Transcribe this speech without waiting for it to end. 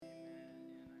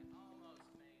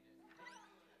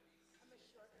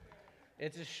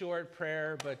It's a short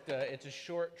prayer, but it's a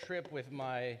short trip with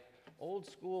my old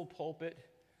school pulpit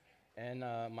and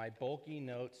my bulky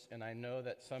notes, and I know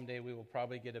that someday we will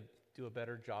probably do a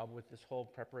better job with this whole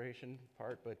preparation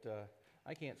part, but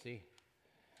I can't see.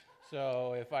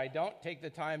 So if I don't take the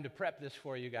time to prep this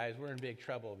for you guys, we're in big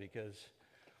trouble because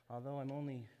although I'm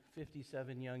only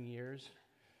 57 young years,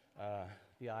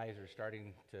 the eyes are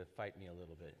starting to fight me a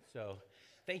little bit. So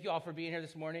thank you all for being here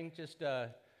this morning. Just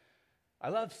I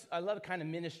love kind of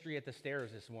ministry at the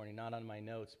stairs this morning, not on my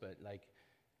notes, but like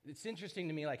it's interesting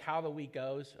to me like how the week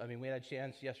goes. I mean, we had a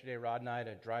chance yesterday, Rod and I,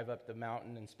 to drive up the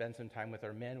mountain and spend some time with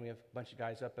our men. We have a bunch of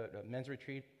guys up at a men's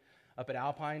retreat up at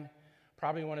Alpine,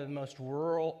 probably one of the most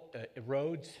rural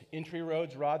entry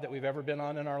roads, Rod, that we've ever been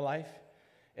on in our life.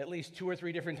 At least 2 or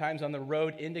 3 different times on the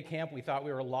road into camp, we thought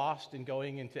we were lost and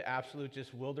going into absolute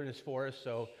just wilderness forest.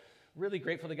 So really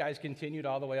grateful the guys continued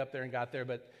all the way up there and got there.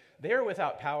 But they're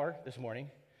without power this morning.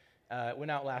 Went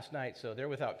out last night, so they're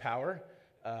without power,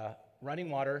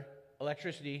 running water,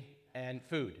 electricity, and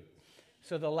food.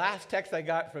 So the last text I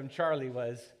got from Charlie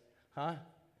was,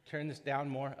 turn this down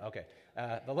more? Okay.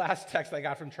 The last text I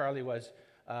got from Charlie was,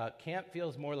 camp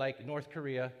feels more like North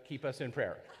Korea, keep us in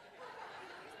prayer.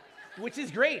 Which is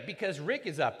great because Rick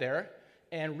is up there,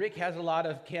 and Rick has a lot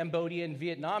of Cambodian,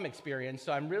 Vietnam experience,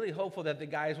 so I'm really hopeful that the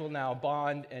guys will now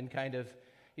bond and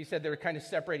he said they were kind of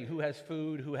separating who has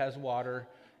food, who has water,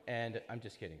 and I'm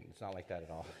just kidding. It's not like that at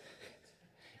all.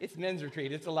 It's men's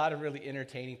retreat. It's a lot of really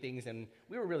entertaining things, and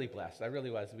we were really blessed. I really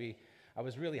was. I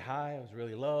was really high. I was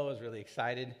really low. I was really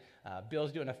excited.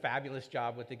 Bill's doing a fabulous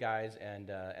job with the guys, and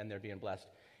they're being blessed.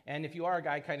 And if you are a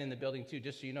guy kind of in the building too,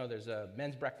 just so you know, there's a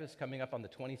men's breakfast coming up on the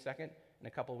 22nd in a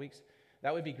couple of weeks.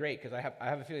 That would be great because I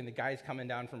have a feeling the guys coming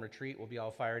down from retreat will be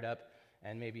all fired up.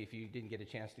 And maybe if you didn't get a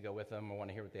chance to go with them or want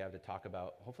to hear what they have to talk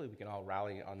about, hopefully we can all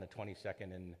rally on the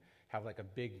 22nd and have like a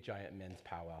big giant men's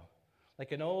powwow.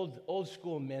 Like an old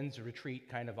school men's retreat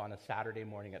kind of on a Saturday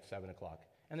morning at 7 o'clock.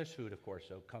 And there's food, of course,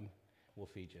 so come, we'll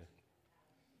feed you.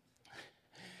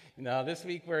 Now, this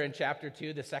week we're in chapter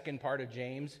 2, the second part of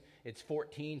James. It's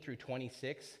 14 through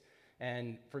 26.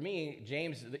 And for me,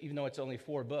 James, even though it's only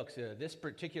 4 books, this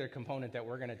particular component that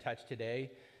we're going to touch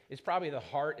today is probably the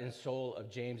heart and soul of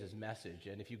James's message.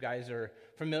 And if you guys are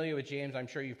familiar with James, I'm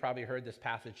sure you've probably heard this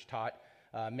passage taught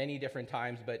many different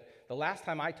times. But the last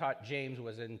time I taught James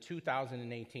was in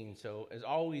 2018. So as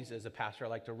always, as a pastor, I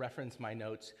like to reference my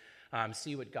notes,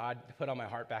 see what God put on my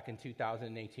heart back in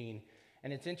 2018.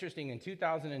 And it's interesting, in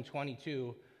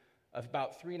 2022, of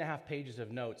about 3.5 pages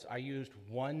of notes, I used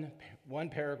one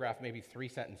paragraph, maybe 3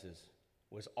 sentences,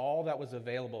 was all that was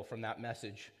available from that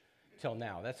message till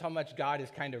now. That's how much God has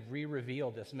kind of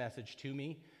re-revealed this message to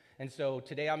me. And so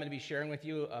today I'm going to be sharing with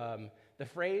you the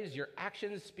phrase, your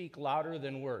actions speak louder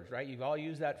than words, right? You've all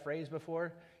used that phrase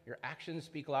before. Your actions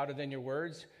speak louder than your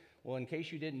words. Well, in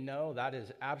case you didn't know, that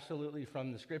is absolutely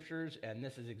from the scriptures, and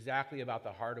this is exactly about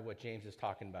the heart of what James is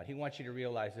talking about. He wants you to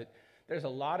realize that there's a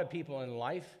lot of people in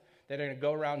life that are going to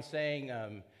go around saying,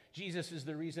 Jesus is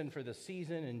the reason for the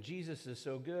season, and Jesus is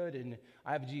so good, and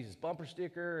I have a Jesus bumper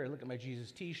sticker, and look at my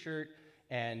Jesus t-shirt,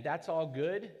 and that's all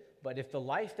good, but if the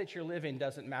life that you're living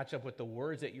doesn't match up with the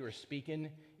words that you are speaking,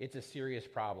 it's a serious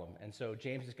problem. And so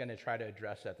James is going to try to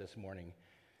address that this morning.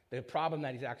 The problem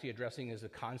that he's actually addressing is the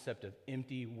concept of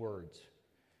empty words,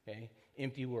 okay?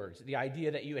 Empty words. The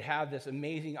idea that you would have this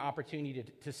amazing opportunity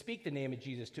to speak the name of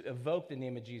Jesus, to evoke the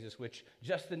name of Jesus, which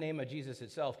just the name of Jesus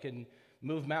itself can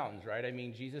move mountains, right? I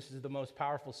mean, Jesus is the most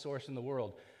powerful source in the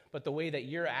world. But the way that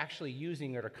you're actually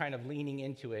using it or kind of leaning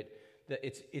into it,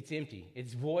 it's empty.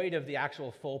 It's void of the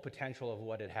actual full potential of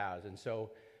what it has. And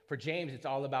so for James, it's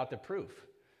all about the proof.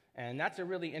 And that's a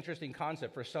really interesting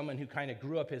concept for someone who kind of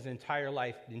grew up his entire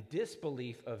life in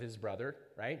disbelief of his brother,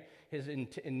 right? His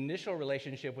initial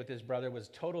relationship with his brother was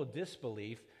total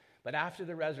disbelief, but after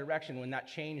the resurrection, when that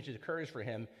change occurs for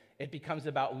him, it becomes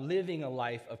about living a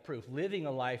life of proof, living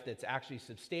a life that's actually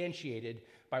substantiated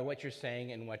by what you're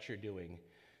saying and what you're doing.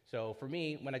 So for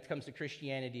me, when it comes to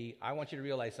Christianity, I want you to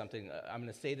realize something. I'm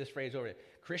going to say this phrase over it.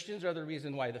 Christians are the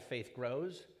reason why the faith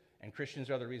grows, and Christians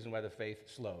are the reason why the faith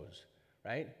slows,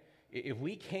 right? If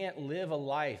we can't live a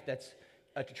life that's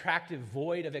attractive,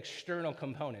 void of external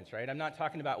components, right? I'm not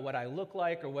talking about what I look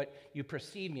like or what you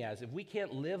perceive me as. If we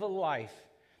can't live a life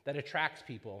that attracts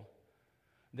people,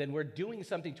 then we're doing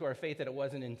something to our faith that it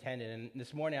wasn't intended. And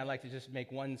this morning, I'd like to just make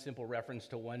one simple reference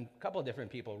to couple of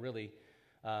different people, really.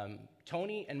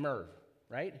 Tony and Merv,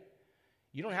 right?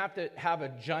 You don't have to have a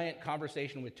giant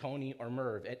conversation with Tony or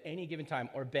Merv at any given time,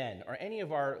 or Ben, or any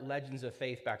of our legends of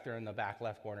faith back there in the back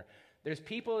left corner. There's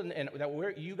people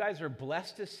that you guys are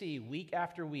blessed to see week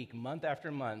after week, month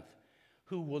after month,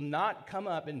 who will not come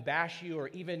up and bash you or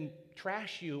even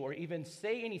trash you or even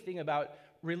say anything about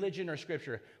religion or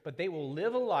scripture, but they will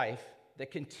live a life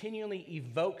that continually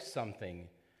evokes something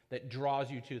that draws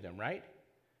you to them, right?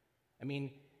 I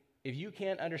mean, if you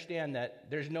can't understand that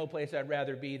there's no place I'd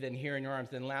rather be than here in your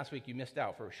arms, then last week you missed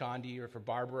out for Shandi or for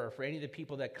Barbara or for any of the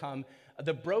people that come,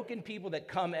 the broken people that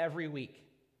come every week.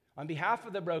 On behalf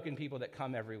of the broken people that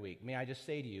come every week, may I just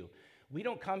say to you, we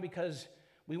don't come because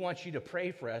we want you to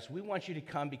pray for us. We want you to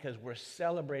come because we're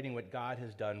celebrating what God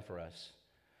has done for us.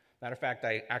 Matter of fact,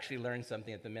 I actually learned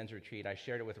something at the men's retreat. I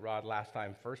shared it with Rod last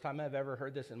time. First time I've ever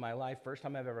heard this in my life. First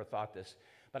time I've ever thought this.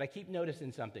 But I keep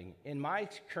noticing something. In my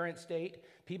current state,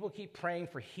 people keep praying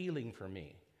for healing for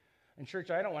me. In church,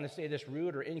 I don't want to say this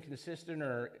rude or inconsistent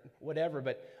or whatever,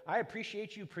 but I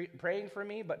appreciate you praying for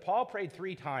me. But Paul prayed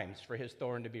 3 times for his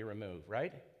thorn to be removed,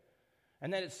 right?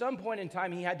 And then at some point in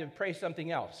time, he had to pray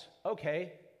something else.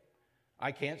 Okay,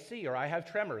 I can't see, or I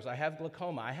have tremors, I have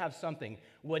glaucoma, I have something.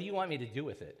 What do you want me to do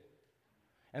with it?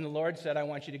 And the Lord said, I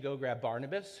want you to go grab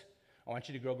Barnabas, I want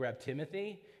you to go grab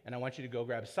Timothy, and I want you to go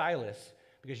grab Silas,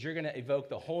 because you're going to evoke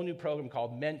the whole new program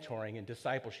called mentoring and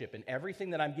discipleship. And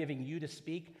everything that I'm giving you to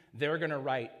speak, they're going to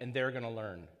write and they're going to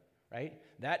learn, right?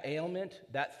 That ailment,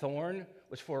 that thorn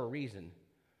was for a reason.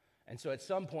 And so at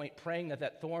some point, praying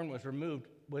that thorn was removed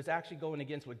was actually going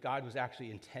against what God was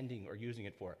actually intending or using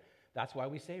it for. That's why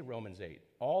we say Romans 8.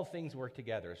 All things work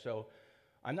together. So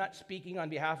I'm not speaking on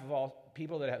behalf of all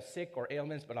people that have sick or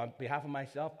ailments, but on behalf of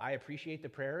myself, I appreciate the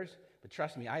prayers. But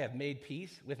trust me, I have made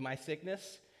peace with my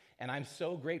sickness, and I'm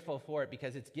so grateful for it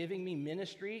because it's giving me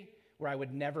ministry where I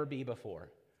would never be before.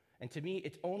 And to me,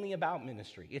 it's only about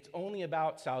ministry. It's only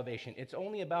about salvation. It's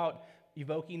only about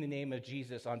evoking the name of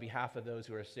Jesus on behalf of those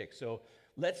who are sick. So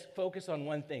let's focus on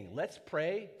one thing. Let's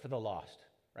pray for the lost,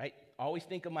 right? Always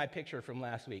think of my picture from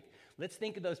last week. Let's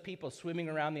think of those people swimming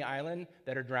around the island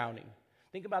that are drowning.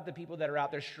 Think about the people that are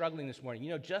out there struggling this morning.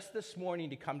 You know, just this morning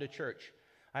to come to church,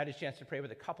 I had a chance to pray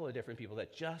with a couple of different people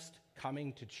that just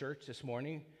coming to church this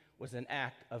morning was an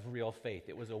act of real faith.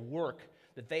 It was a work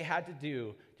that they had to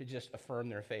do to just affirm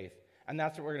their faith. And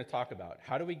that's what we're going to talk about.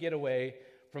 How do we get away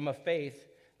from a faith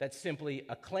that's simply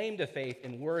a claim to faith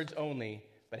in words only,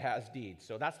 but has deeds?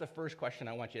 So that's the first question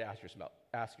I want you to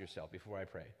ask yourself before I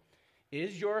pray.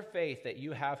 Is your faith that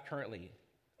you have currently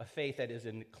a faith that is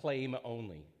in claim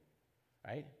only?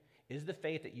 Right? Is the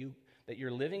faith that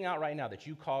you're living out right now, that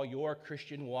you call your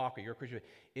Christian walk or your Christian,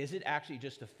 is it actually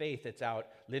just a faith that's out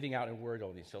living out in word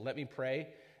only? So let me pray,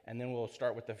 and then we'll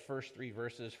start with the first 3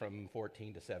 verses from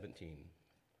 14 to 17.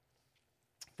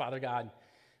 Father God,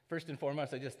 first and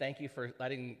foremost, I just thank you for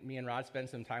letting me and Rod spend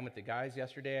some time with the guys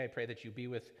yesterday. I pray that you be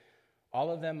with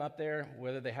all of them up there,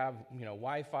 whether they have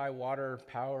Wi-Fi, water,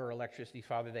 power, or electricity.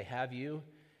 Father, they have you.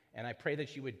 And I pray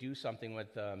that you would do something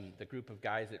with the group of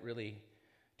guys that really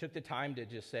took the time to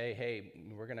just say, hey,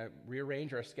 we're going to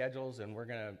rearrange our schedules and we're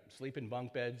going to sleep in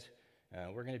bunk beds.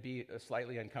 We're going to be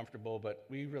slightly uncomfortable, but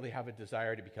we really have a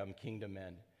desire to become kingdom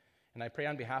men. And I pray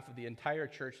on behalf of the entire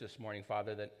church this morning,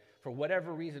 Father, that for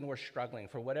whatever reason we're struggling,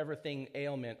 for whatever thing,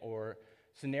 ailment or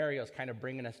scenarios kind of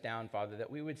bringing us down, Father,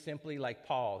 that we would simply, like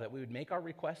Paul, that we would make our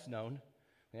requests known.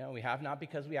 We have not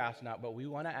because we ask not, but we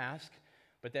want to ask.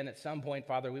 But then at some point,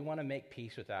 Father, we want to make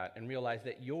peace with that and realize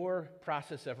that your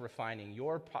process of refining,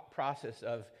 your process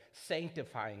of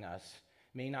sanctifying us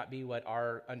may not be what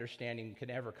our understanding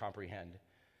can ever comprehend.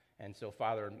 And so,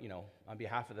 Father, on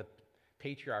behalf of the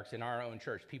patriarchs in our own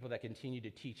church, people that continue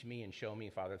to teach me and show me,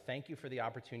 Father, thank you for the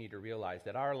opportunity to realize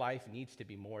that our life needs to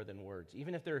be more than words.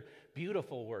 Even if they're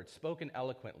beautiful words, spoken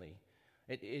eloquently,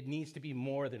 it needs to be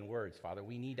more than words, Father.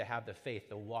 We need to have the faith,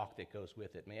 the walk that goes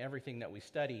with it. May everything that we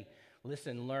study,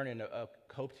 listen, learn, and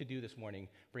hope to do this morning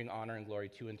bring honor and glory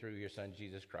to and through your Son,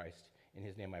 Jesus Christ. In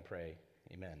his name I pray,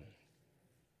 amen.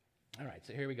 All right,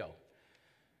 so here we go.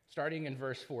 Starting in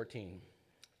verse 14.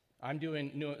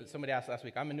 Somebody asked last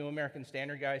week, I'm a New American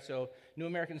Standard guy, so New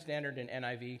American Standard and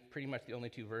NIV, pretty much the only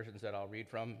 2 versions that I'll read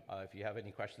from. If you have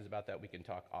any questions about that, we can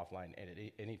talk offline at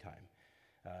any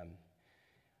time.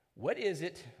 What is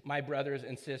it, my brothers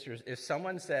and sisters, if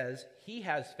someone says he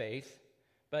has faith,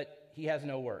 but he has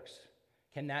no works?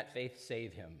 Can that faith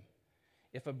save him?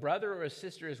 If a brother or a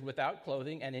sister is without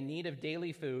clothing and in need of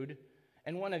daily food,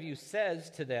 and one of you says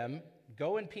to them,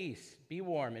 go in peace, be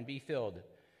warm, and be filled,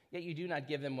 yet you do not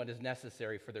give them what is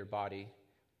necessary for their body,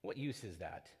 what use is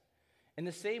that? In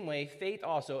the same way, faith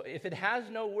also, if it has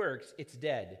no works, it's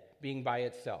dead, being by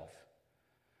itself.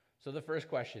 So the first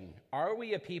question, are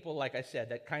we a people, like I said,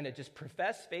 that kind of just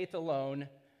profess faith alone,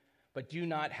 but do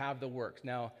not have the works?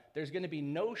 Now, there's going to be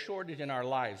no shortage in our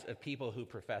lives of people who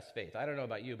profess faith. I don't know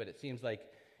about you, but it seems like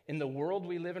in the world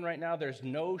we live in right now, there's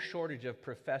no shortage of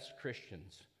professed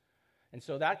Christians. And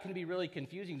so that can be really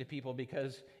confusing to people,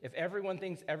 because if everyone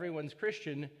thinks everyone's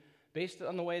Christian, based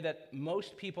on the way that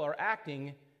most people are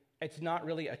acting, it's not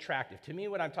really attractive. To me,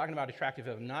 when I'm talking about attractive,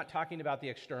 I'm not talking about the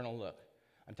external look.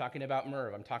 I'm talking about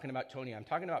Merv. I'm talking about Tony. I'm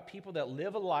talking about people that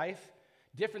live a life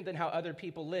different than how other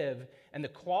people live, and the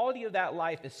quality of that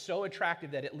life is so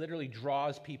attractive that it literally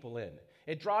draws people in.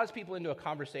 It draws people into a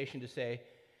conversation to say,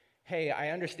 hey, I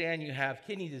understand you have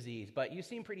kidney disease, but you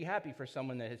seem pretty happy for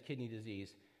someone that has kidney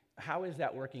disease. How is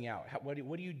that working out? What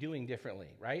are you doing differently,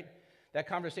 right? That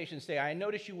conversation say, I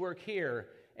notice you work here,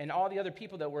 and all the other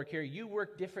people that work here, you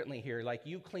work differently here. Like,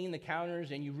 you clean the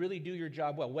counters and you really do your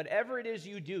job well. Whatever it is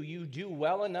you do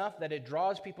well enough that it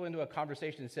draws people into a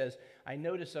conversation and says, I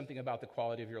notice something about the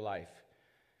quality of your life.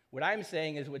 What I'm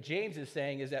saying is, what James is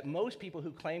saying is that most people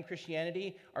who claim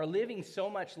Christianity are living so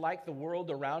much like the world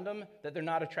around them that they're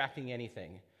not attracting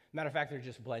anything. Matter of fact, they're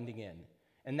just blending in.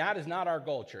 And that is not our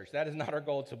goal, church. That is not our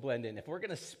goal, to blend in. If we're going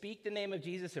to speak the name of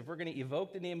Jesus, if we're going to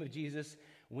evoke the name of Jesus,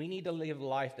 we need to live a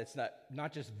life that's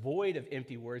not just void of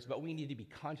empty words, but we need to be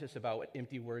conscious about what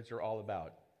empty words are all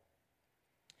about.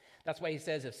 That's why he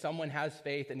says if someone has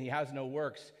faith and he has no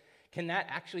works, can that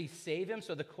actually save him?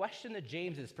 So the question that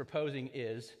James is proposing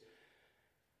is,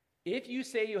 if you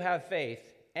say you have faith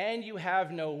and you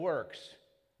have no works,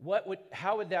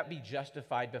 how would that be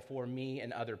justified before me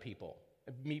and other people?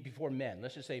 Before men,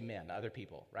 let's just say men, other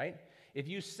people, right? If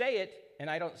you say it and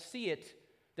I don't see it,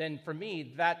 then for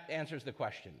me, that answers the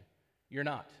question. You're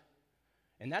not.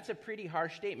 And that's a pretty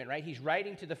harsh statement, right? He's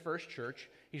writing to the first church,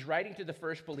 he's writing to the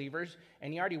first believers,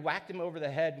 and he already whacked him over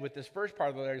the head with this first part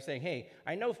of the letter saying, hey,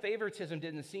 I know favoritism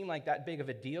didn't seem like that big of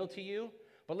a deal to you,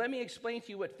 but let me explain to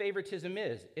you what favoritism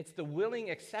is. It's the willing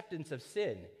acceptance of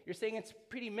sin. You're saying it's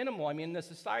pretty minimal. I mean, the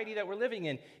society that we're living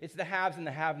in, it's the haves and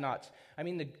the have-nots. I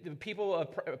mean, the people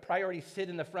of priority sit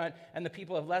in the front, and the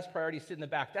people of less priority sit in the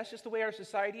back. That's just the way our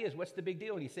society is. What's the big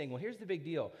deal? And he's saying, well, here's the big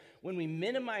deal. When we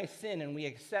minimize sin and we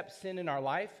accept sin in our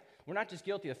life, we're not just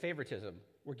guilty of favoritism.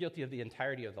 We're guilty of the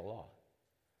entirety of the law.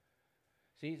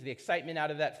 See, the excitement out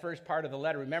of that first part of the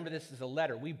letter. Remember, this is a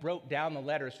letter. We broke down the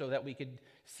letter so that we could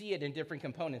see it in different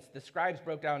components. The scribes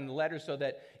broke down the letter so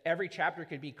that every chapter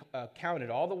could be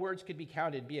counted. All the words could be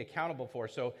counted, be accountable for.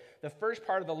 So the first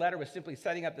part of the letter was simply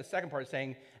setting up the second part,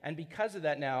 saying, and because of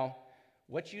that now,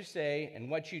 what you say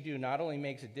and what you do not only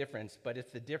makes a difference, but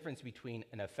it's the difference between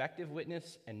an effective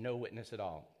witness and no witness at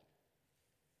all.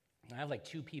 I have like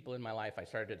two people in my life. I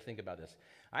started to think about this.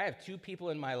 I have two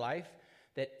people in my life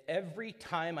that every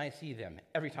time I see them,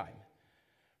 every time,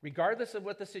 regardless of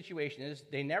what the situation is,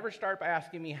 they never start by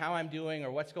asking me how I'm doing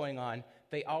or what's going on.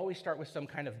 They always start with some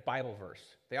kind of Bible verse.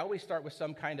 They always start with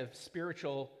some kind of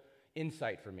spiritual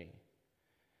insight for me.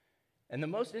 And the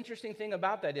most interesting thing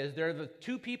about that is they're the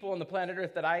two people on the planet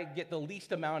Earth that I get the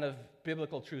least amount of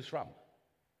biblical truths from,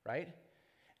 right?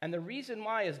 And the reason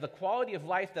why is the quality of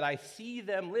life that I see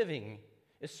them living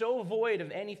is so void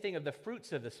of anything of the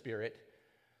fruits of the Spirit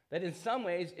that in some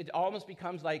ways it almost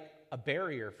becomes like a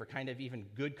barrier for kind of even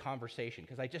good conversation,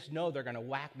 because I just know they're going to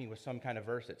whack me with some kind of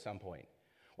verse at some point.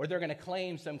 Or they're going to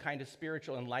claim some kind of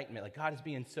spiritual enlightenment, like God is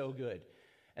being so good,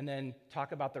 and then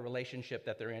talk about the relationship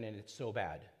that they're in and it's so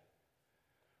bad.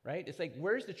 Right? It's like,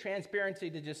 where's the transparency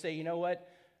to just say, you know what?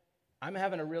 I'm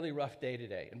having a really rough day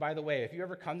today. And by the way, if you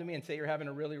ever come to me and say you're having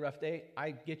a really rough day,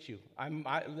 I get you.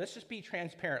 Let's just be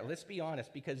transparent. Let's be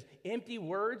honest, because empty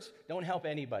words don't help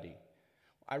anybody.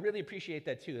 I really appreciate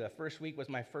that too. The first week was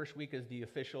my first week as the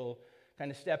official kind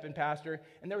of step-in pastor.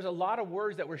 And there was a lot of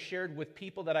words that were shared with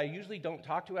people that I usually don't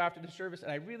talk to after the service,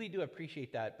 and I really do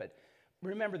appreciate that. But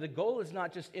remember, the goal is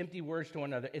not just empty words to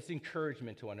one another. It's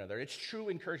encouragement to one another. It's true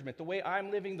encouragement. The way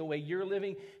I'm living, the way you're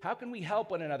living, how can we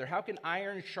help one another? How can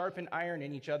iron sharpen iron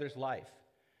in each other's life?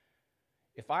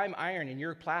 If I'm iron and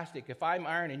you're plastic, if I'm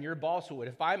iron and you're balsa wood,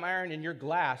 if I'm iron and you're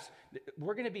glass,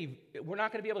 we're not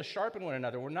going to be able to sharpen one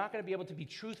another. We're not going to be able to be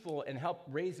truthful and help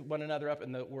raise one another up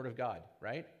in the Word of God,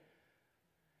 right?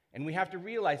 And we have to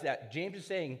realize that. James is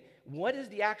saying, what is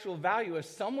the actual value if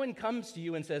someone comes to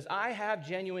you and says, I have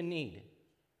genuine need?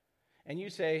 And you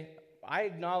say, I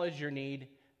acknowledge your need,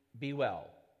 be well.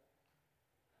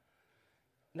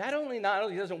 Not only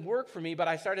doesn't work for me, but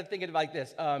I started thinking like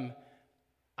this.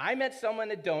 I met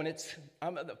someone at Donuts.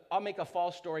 I'll make a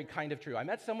false story kind of true. I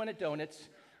met someone at Donuts,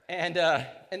 and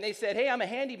they said, hey, I'm a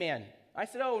handyman. I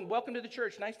said, oh, welcome to the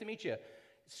church. Nice to meet you.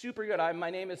 Super good.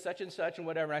 My name is such and such and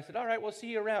whatever. And I said, all right, we'll see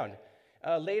you around.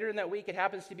 Later in that week, it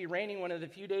happens to be raining, one of the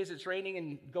few days it's raining,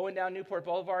 and going down Newport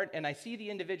Boulevard, and I see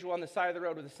the individual on the side of the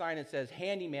road with a sign that says,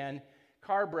 handyman,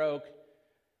 car broke,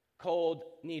 cold,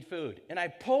 need food. And I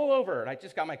pull over, and I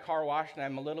just got my car washed, and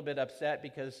I'm a little bit upset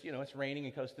because, it's raining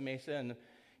in Costa Mesa. And,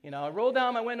 I roll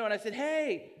down my window, and I said,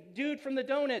 hey, dude from the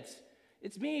donuts,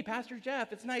 it's me, Pastor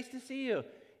Jeff. It's nice to see you.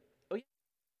 Oh, yeah.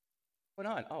 What's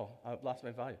going on? Oh, I lost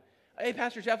my volume. Hey,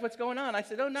 Pastor Jeff, what's going on? I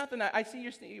said, oh, nothing. I see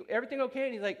everything okay?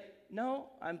 And he's like, no,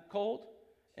 I'm cold,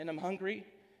 and I'm hungry,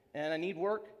 and I need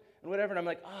work, and whatever. And I'm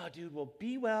like, oh, dude, well,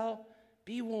 be well,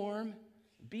 be warm,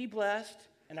 be blessed.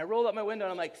 And I roll up my window,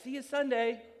 and I'm like, see you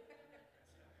Sunday.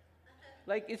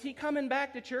 Like, is he coming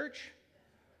back to church?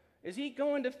 Is he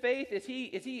going to faith? Is he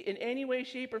in any way,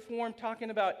 shape, or form talking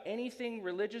about anything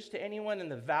religious to anyone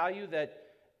and the value that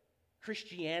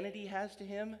Christianity has to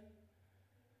him?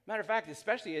 Matter of fact,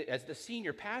 especially as the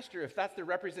senior pastor, if that's the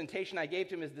representation I gave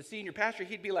to him as the senior pastor,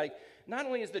 he'd be like, not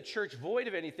only is the church void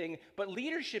of anything, but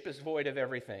leadership is void of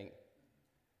everything.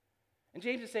 And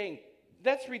James is saying,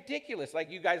 that's ridiculous.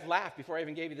 Like, you guys laughed before I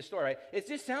even gave you the story, right? It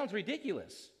just sounds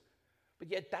ridiculous.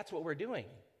 But yet, that's what we're doing.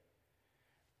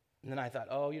 And then I thought,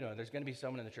 there's going to be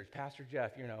someone in the church. Pastor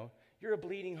Jeff, you're a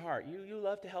bleeding heart. You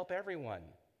love to help everyone.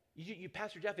 You,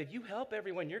 Pastor Jeff, if you help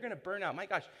everyone, you're going to burn out. My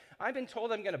gosh, I've been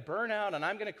told I'm going to burn out, and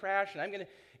I'm going to crash, and I'm going to...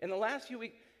 In the last few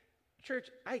weeks, church,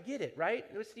 I get it, right?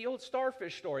 It's the old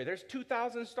starfish story. There's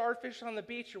 2,000 starfish on the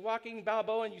beach. You're walking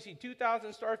Balboa, and you see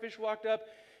 2,000 starfish walked up,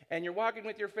 and you're walking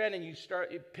with your friend, and you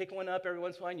pick one up every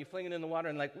once in a while, and you fling it in the water,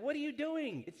 and like, what are you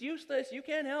doing? It's useless. You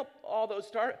can't help all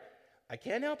those I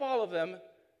can't help all of them,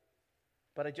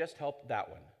 but I just helped that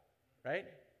one, right?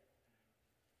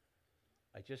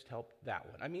 I just helped that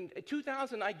one. I mean,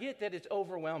 2,000, I get that it's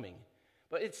overwhelming,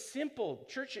 but it's simple.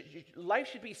 Church, life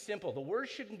should be simple. The word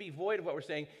shouldn't be void of what we're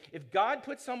saying. If God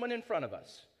puts someone in front of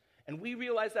us, and we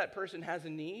realize that person has a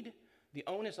need, the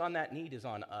onus on that need is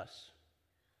on us.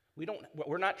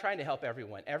 We're not trying to help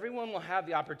everyone. Everyone will have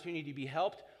the opportunity to be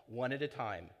helped one at a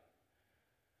time.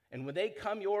 And when they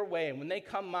come your way and when they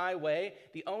come my way,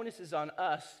 the onus is on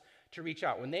us to reach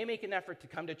out. When they make an effort to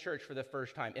come to church for the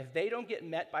first time, if they don't get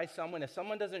met by someone, if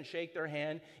someone doesn't shake their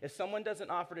hand, if someone doesn't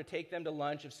offer to take them to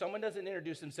lunch, if someone doesn't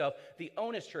introduce himself, the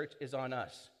onus, church, is on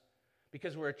us.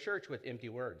 Because we're a church with empty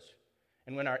words.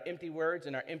 And when our empty words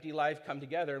and our empty life come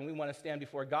together and we want to stand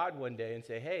before God one day and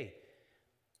say, hey,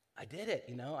 I did it,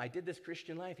 I did this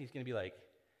Christian life. He's going to be like,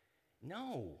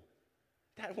 no,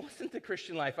 that wasn't the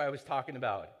Christian life I was talking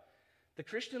about. The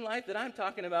Christian life that I'm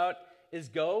talking about is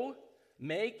go,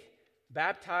 make,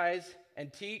 baptize,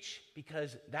 and teach,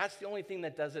 because that's the only thing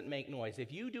that doesn't make noise.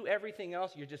 If you do everything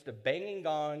else, you're just a banging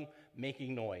gong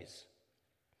making noise.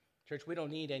 Church, we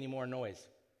don't need any more noise.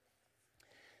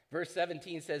 Verse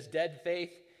 17 says, dead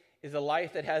faith is a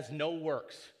life that has no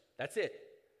works. That's it.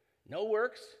 No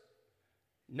works,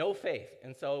 no faith.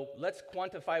 And so let's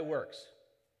quantify works.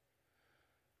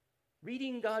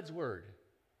 Reading God's word.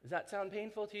 Does that sound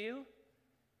painful to you?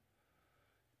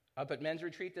 Up at men's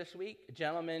retreat this week, a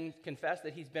gentleman confessed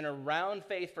that he's been around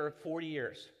faith for 40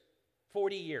 years.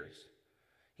 40 years.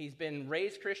 He's been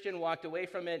raised Christian, walked away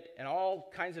from it, and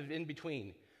all kinds of in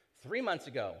between. 3 months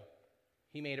ago,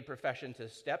 he made a profession to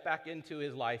step back into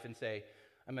his life and say,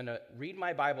 I'm going to read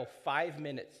my Bible 5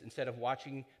 minutes instead of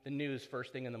watching the news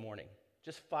first thing in the morning.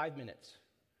 Just 5 minutes.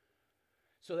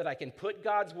 So that I can put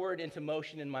God's word into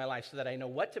motion in my life, so that I know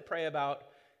what to pray about,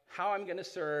 how I'm going to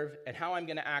serve, and how I'm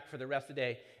going to act for the rest of the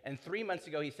day. And 3 months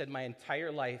ago, he said, my entire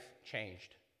life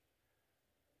changed.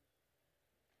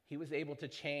 He was able to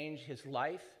change his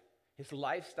life, his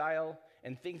lifestyle,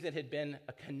 and things that had been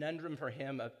a conundrum for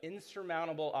him of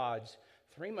insurmountable odds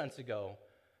 3 months ago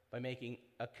by making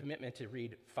a commitment to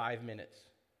read 5 minutes.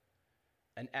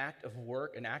 An act of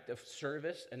work, an act of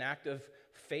service, an act of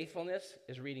faithfulness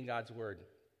is reading God's word.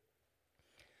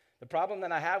 The problem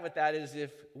that I have with that is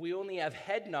if we only have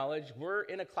head knowledge, we're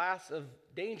in a class of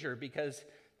danger, because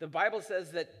the Bible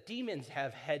says that demons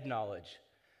have head knowledge.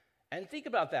 And think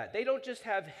about that. They don't just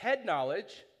have head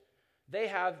knowledge, they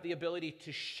have the ability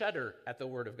to shudder at the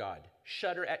word of God,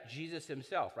 shudder at Jesus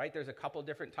himself, right? There's a couple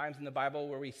different times in the Bible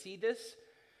where we see this.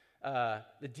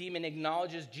 The demon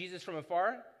acknowledges Jesus from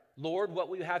afar. Lord, what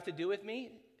will you have to do with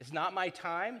me? It's not my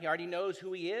time. He already knows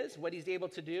who he is, what he's able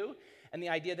to do. And the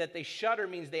idea that they shudder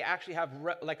means they actually have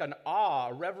like an awe,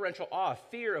 a reverential awe,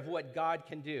 fear of what God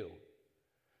can do.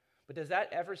 But does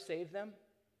that ever save them?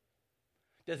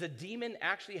 Does a demon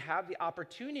actually have the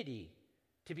opportunity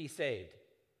to be saved?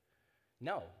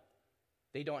 No.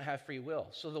 They don't have free will.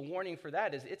 So the warning for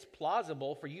that is it's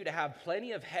plausible for you to have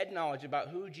plenty of head knowledge about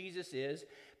who Jesus is,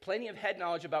 plenty of head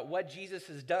knowledge about what Jesus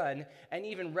has done, and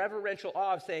even reverential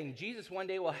awe of saying, Jesus one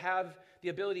day will have the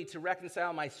ability to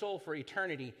reconcile my soul for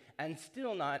eternity, and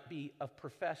still not be a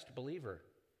professed believer.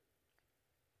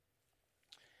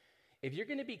 If you're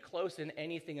going to be close in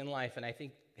anything in life, and I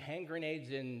think hand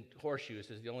grenades and horseshoes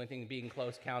is the only thing being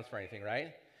close counts for anything,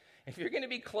 right? If you're going to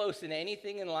be close in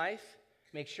anything in life,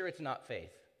 make sure it's not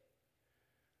faith.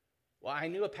 Well, I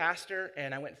knew a pastor,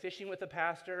 and I went fishing with a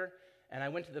pastor, and I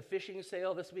went to the fishing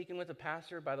sale this weekend with a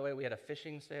pastor. By the way, we had a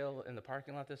fishing sale in the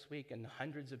parking lot this week, and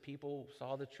hundreds of people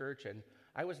saw the church, and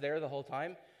I was there the whole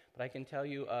time. But I can tell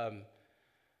you,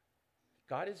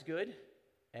 God is good,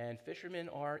 and fishermen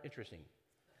are interesting.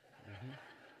 Mm-hmm.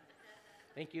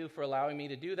 Thank you for allowing me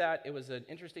to do that. It was an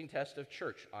interesting test of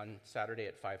church on Saturday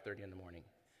at 5:30 in the morning.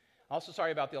 Also,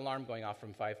 sorry about the alarm going off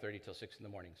from 5:30 till 6 in the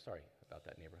morning. Sorry about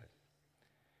that, neighborhood.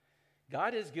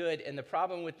 God is good, and the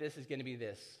problem with this is going to be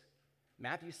this.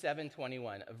 Matthew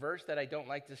 7:21, a verse that I don't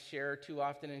like to share too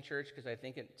often in church because I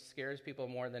think it scares people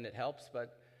more than it helps,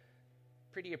 but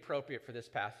pretty appropriate for this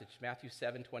passage. Matthew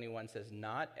 7:21 says,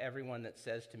 "Not everyone that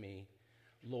says to me,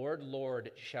 'Lord,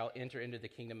 Lord,' shall enter into the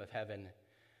kingdom of heaven,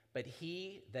 but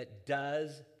he that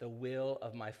does the will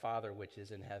of my Father which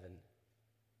is in heaven."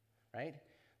 Right?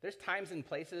 There's times and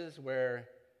places where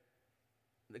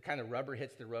the kind of rubber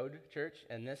hits the road, church,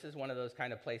 and this is one of those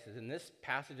kind of places. In this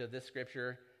passage of this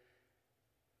scripture,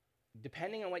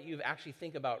 depending on what you actually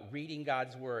think about reading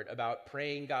God's word, about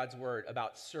praying God's word,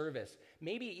 about service,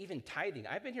 maybe even tithing.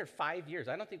 I've been here 5 years.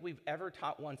 I don't think we've ever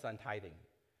taught once on tithing.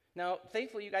 Now,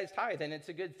 thankfully, you guys tithe, and it's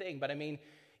a good thing, but I mean,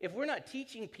 if we're not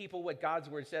teaching people what God's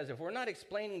word says, if we're not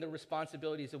explaining the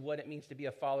responsibilities of what it means to be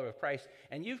a follower of Christ,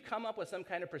 and you've come up with some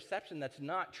kind of perception that's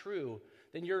not true,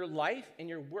 then your life and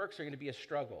your works are going to be a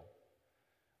struggle.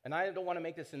 And I don't want to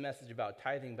make this a message about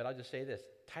tithing, but I'll just say this.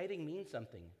 Tithing means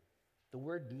something. The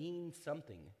word means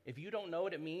something. If you don't know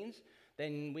what it means,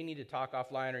 then we need to talk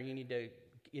offline, or you need to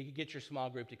get your small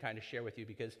group to kind of share with you,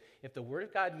 because if the Word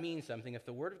of God means something, if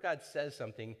the Word of God says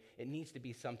something, it needs to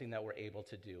be something that we're able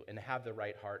to do and have the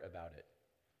right heart about it.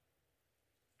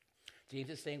 James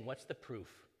is saying, what's the proof?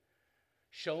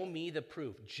 Show me the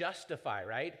proof. Justify,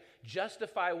 right?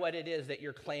 Justify what it is that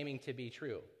you're claiming to be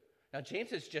true. Now,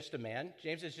 James is just a man.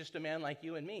 James is just a man like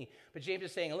you and me. But James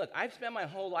is saying, look, I've spent my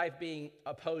whole life being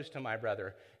opposed to my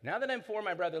brother. Now that I'm for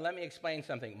my brother, let me explain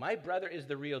something. My brother is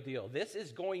the real deal. This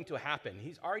is going to happen.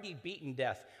 He's already beaten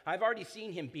death. I've already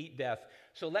seen him beat death.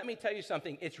 So let me tell you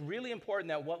something. It's really important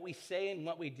that what we say and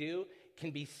what we do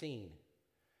can be seen.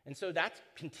 And so that's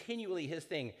continually his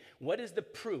thing. What is the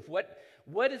proof?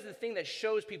 What is the thing that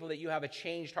shows people that you have a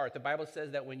changed heart? The Bible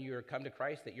says that when you come to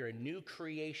Christ, that you're a new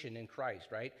creation in Christ,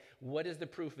 right? What is the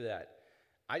proof of that?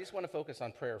 I just want to focus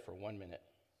on prayer for 1 minute.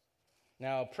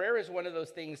 Now, prayer is one of those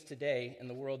things today in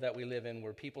the world that we live in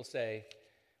where people say,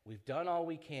 we've done all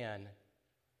we can,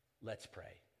 let's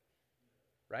pray.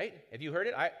 Right? Have you heard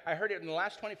it? I heard it in the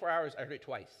last 24 hours. I heard it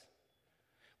twice.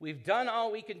 We've done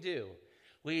all we can do.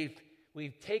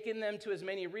 We've taken them to as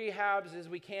many rehabs as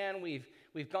we can. We've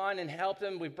gone and helped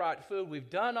them. We've brought food. We've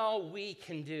done all we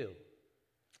can do.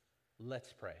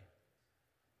 Let's pray.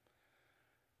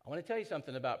 I want to tell you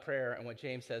something about prayer and what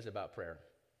James says about prayer.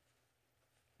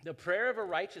 The prayer of a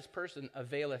righteous person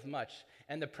availeth much,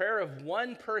 and the prayer of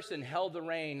one person held the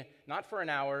rain, not for an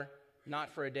hour,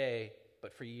 not for a day,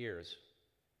 but for years.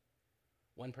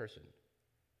 One person,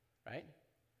 right?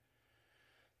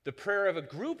 The prayer of a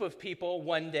group of people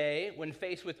one day, when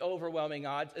faced with overwhelming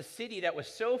odds, a city that was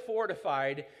so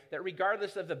fortified that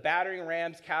regardless of the battering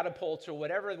rams, catapults, or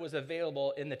whatever was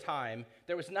available in the time,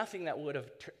 there was nothing that would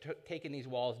have taken these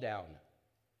walls down.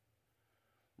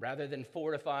 Rather than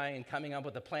fortifying and coming up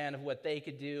with a plan of what they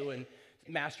could do and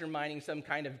masterminding some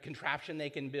kind of contraption they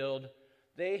can build,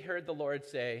 they heard the Lord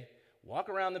say, walk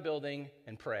around the building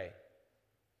and pray.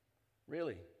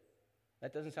 Really?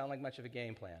 That doesn't sound like much of a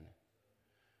game plan.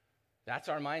 That's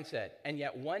our mindset. And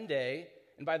yet one day,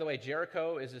 and by the way,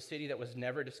 Jericho is a city that was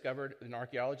never discovered in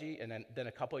archaeology, and then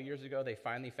a couple of years ago, they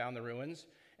finally found the ruins.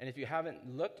 And if you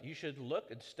haven't looked, you should look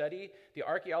and study. The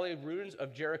archaeology ruins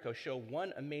of Jericho show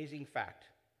one amazing fact.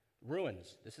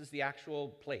 Ruins. This is the actual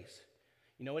place.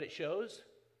 You know what it shows?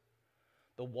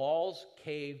 The walls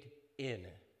caved in.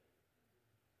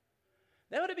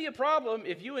 That would be a problem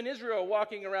if you and Israel are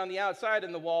walking around the outside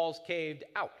and the walls caved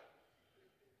out.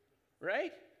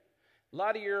 Right? A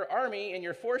lot of your army and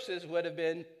your forces would have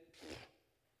been,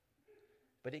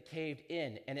 but it caved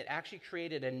in, and it actually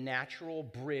created a natural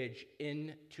bridge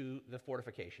into the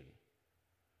fortification.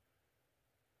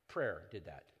 Prayer did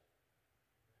that.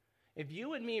 If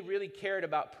you and me really cared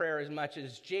about prayer as much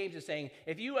as James is saying,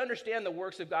 if you understand the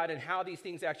works of God and how these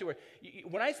things actually work,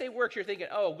 when I say works, you're thinking,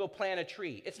 oh, go plant a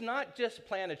tree. It's not just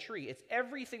plant a tree. It's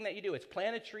everything that you do. It's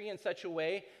plant a tree in such a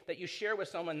way that you share with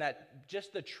someone that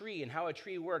just the tree and how a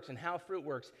tree works and how fruit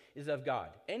works is of God.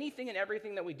 Anything and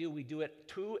everything that we do it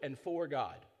to and for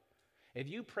God. If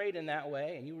you prayed in that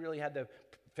way and you really had the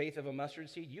faith of a mustard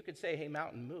seed, you could say, hey,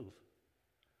 mountain, move.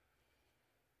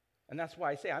 And that's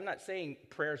why I say, I'm not saying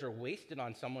prayers are wasted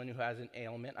on someone who has an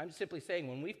ailment. I'm simply saying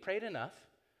when we've prayed enough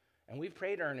and we've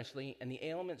prayed earnestly and the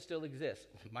ailment still exists.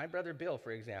 My brother Bill,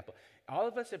 for example, all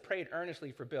of us have prayed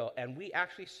earnestly for Bill, and we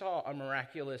actually saw a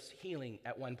miraculous healing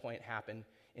at one point happen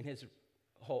in his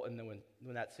whole,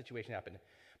 when that situation happened.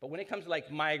 But when it comes to like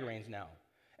migraines now,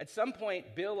 at some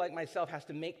point, Bill, like myself, has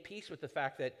to make peace with the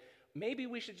fact that maybe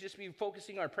we should just be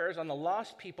focusing our prayers on the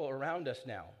lost people around us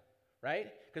now.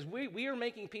 Right? Because we are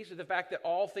making peace with the fact that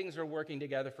all things are working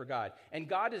together for God. And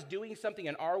God is doing something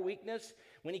in our weakness.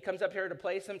 When he comes up here to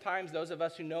play sometimes, those of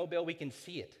us who know Bill, we can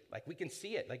see it. Like we can see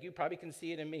it. Like you probably can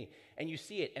see it in me. And you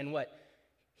see it. And what?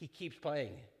 He keeps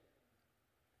playing.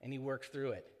 And he works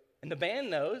through it. And the band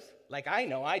knows, like I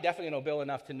know, I definitely know Bill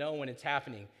enough to know when it's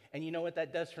happening. And you know what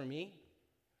that does for me?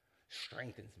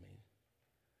 Strengthens me.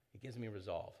 It gives me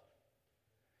resolve.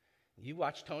 You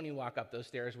watch Tony walk up those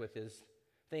stairs with his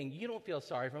thing, you don't feel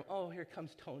sorry for him. Oh, here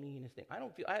comes Tony and his thing.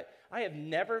 I have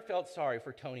never felt sorry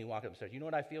for Tony walking up the stairs. You know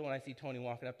what I feel when I see Tony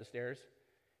walking up the stairs?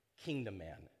 Kingdom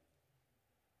man.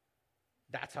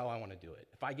 That's how I want to do it.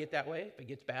 If I get that way, if it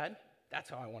gets bad, that's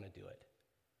how I want to do it.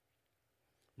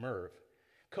 Merv.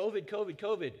 COVID.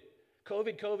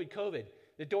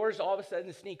 The doors all of a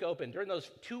sudden sneak open. During those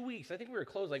 2 weeks, I think we were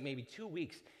closed like maybe 2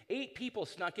 weeks, 8 people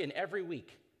snuck in every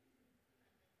week.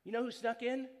 You know who snuck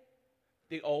in?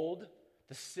 The old,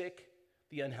 the sick,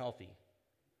 the unhealthy.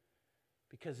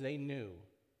 Because they knew,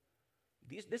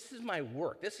 this is my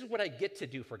work. This is what I get to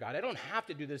do for God. I don't have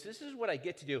to do this. This is what I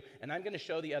get to do. And I'm going to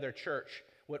show the other church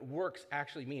what works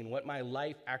actually mean, what my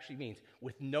life actually means,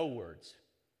 with no words.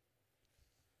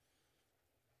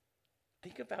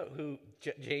 Think about who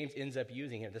James ends up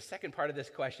using here. The second part of this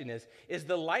question is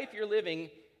the life you're living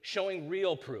showing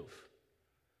real proof?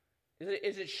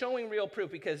 Is it showing real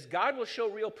proof? Because God will show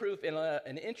real proof in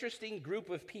an interesting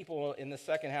group of people in the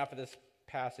second half of this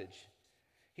passage.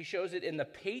 He shows it in the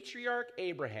patriarch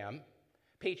Abraham,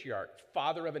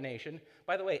 father of a nation.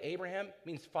 By the way, Abraham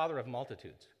means father of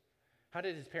multitudes. How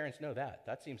did his parents know that?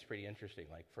 That seems pretty interesting,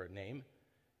 like for a name.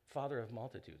 Father of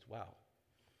multitudes, wow.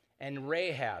 And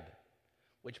Rahab,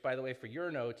 which, by the way, for your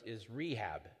notes is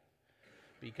rehab,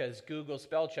 because Google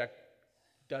spell check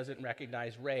doesn't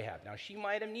recognize Rahab. Now, she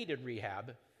might have needed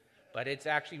rehab, but it's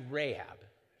actually Rahab.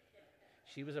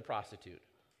 She was a prostitute.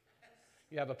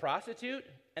 You have a prostitute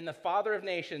and the father of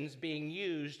nations being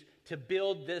used to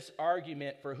build this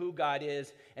argument for who God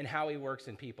is and how he works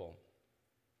in people.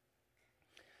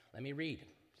 Let me read.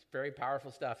 It's very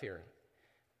powerful stuff here.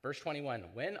 Verse 21,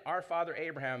 was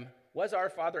our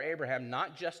father Abraham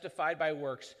not justified by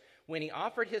works when he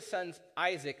offered his son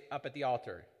Isaac up at the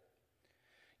altar?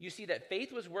 You see that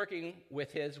faith was working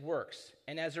with his works,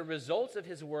 and as a result of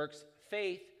his works,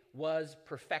 faith was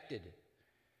perfected.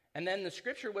 And then the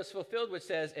scripture was fulfilled, which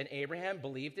says, and Abraham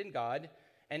believed in God,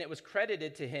 and it was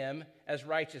credited to him as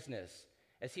righteousness,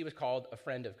 as he was called a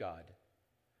friend of God.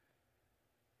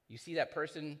 You see that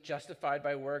person justified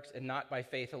by works and not by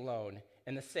faith alone.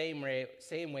 In the same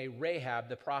way, Rahab,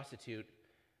 the prostitute,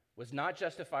 was not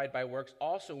justified by works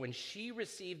also when she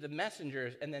received the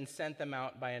messengers and then sent them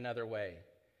out by another way.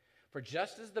 For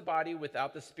just as the body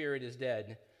without the spirit is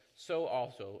dead, so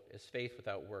also is faith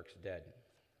without works dead.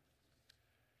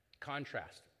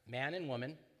 Contrast, man and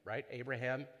woman, right?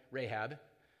 Abraham, Rahab.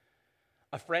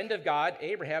 A friend of God,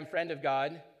 Abraham, friend of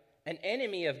God. An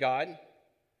enemy of God,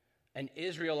 an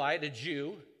Israelite, a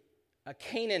Jew. A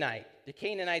Canaanite. The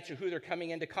Canaanites are who they're coming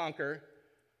in to conquer.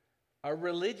 A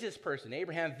religious person.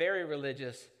 Abraham, very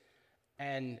religious.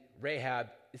 And Rahab,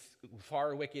 as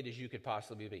far wicked as you could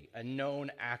possibly be. A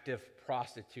known active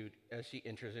prostitute as she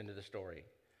enters into the story.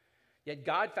 Yet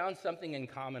God found something in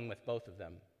common with both of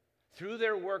them. Through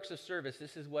their works of service,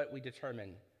 this is what we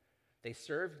determine. They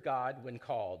served God when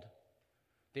called.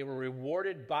 They were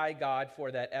rewarded by God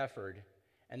for that effort.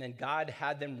 And then God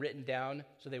had them written down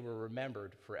so they were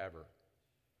remembered forever.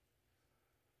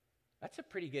 That's a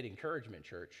pretty good encouragement,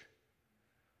 church.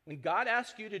 When God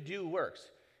asks you to do works,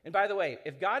 and by the way,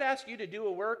 if God asks you to do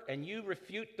a work and you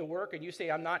refute the work and you say,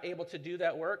 I'm not able to do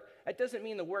that work, that doesn't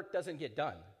mean the work doesn't get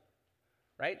done.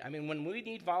 right? I mean, when we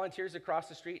need volunteers across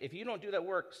the street, if you don't do that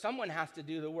work, someone has to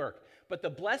do the work. But the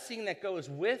blessing that goes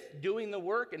with doing the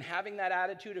work and having that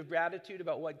attitude of gratitude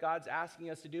about what God's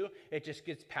asking us to do, it just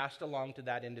gets passed along to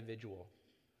that individual.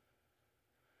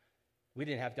 We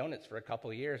didn't have donuts for a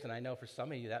couple of years, and I know for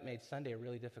some of you that made Sunday a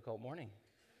really difficult morning.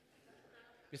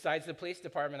 Besides the police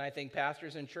department, I think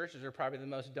pastors and churches are probably the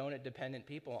most donut-dependent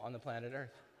people on the planet Earth.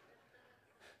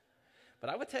 But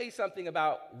I will tell you something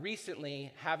about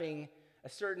recently having a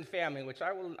certain family, which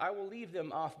I will leave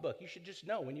them off book. You should just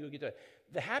know when you get to it.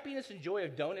 The happiness and joy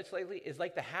of donuts lately is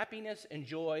like the happiness and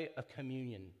joy of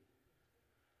communion.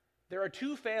 There are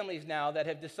two families now that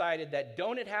have decided that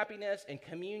donut happiness and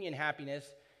communion happiness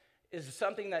is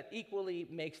something that equally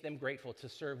makes them grateful to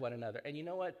serve one another. And you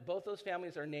know what? Both those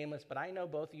families are nameless, but I know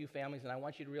both of you families, and I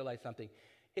want you to realize something.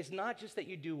 It's not just that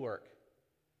you do work,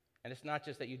 and it's not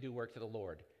just that you do work to the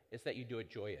Lord. It's that you do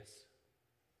it joyous.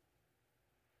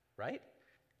 Right?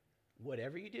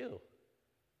 Whatever you do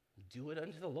it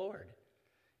unto the Lord.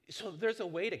 So there's a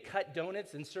way to cut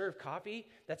donuts and serve coffee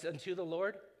that's unto the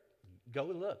Lord. Go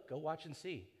look, go watch and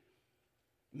see.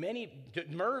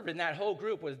 Merv in that whole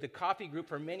group was the coffee group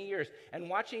for many years. And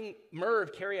watching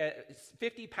Merv carry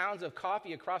 50 pounds of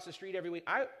coffee across the street every week,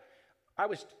 I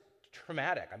was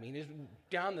traumatic. I mean, he's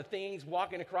down the things,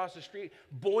 walking across the street,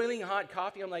 boiling hot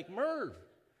coffee. I'm like, Merv,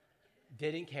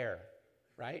 didn't care,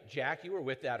 right? Jack, you were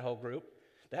with that whole group.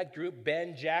 That group,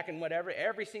 Ben, Jack, and whatever,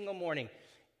 every single morning.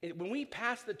 When we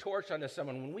pass the torch onto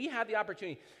someone, when we have the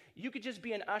opportunity, you could just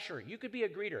be an usher. You could be a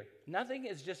greeter. Nothing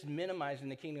is just minimized in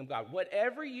the kingdom of God.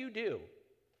 Whatever you do,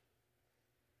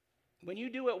 when you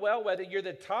do it well, whether you're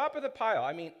the top of the pile,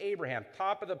 I mean Abraham,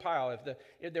 top of the pile,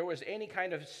 if there was any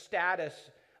kind of status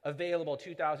available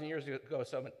 2,000 years ago,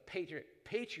 someone,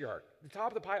 patriarch, the top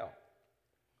of the pile,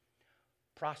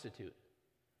 prostitute,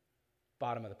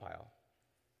 bottom of the pile.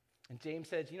 And James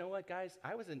says, you know what, guys?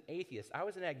 I was an atheist. I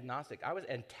was an agnostic. I was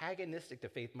antagonistic to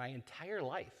faith my entire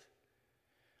life.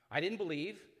 I didn't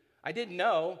believe. I didn't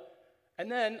know. And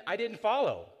then I didn't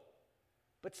follow.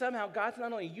 But somehow God's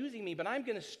not only using me, but I'm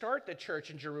going to start the church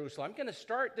in Jerusalem. I'm going to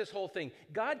start this whole thing.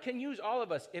 God can use all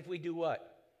of us if we do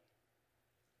what?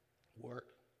 Work.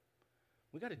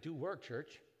 We got to do work, church.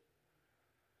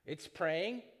 It's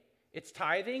praying. It's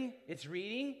tithing, it's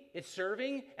reading, it's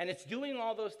serving, and it's doing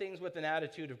all those things with an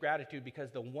attitude of gratitude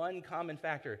because the one common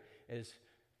factor is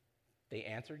they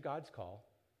answered God's call,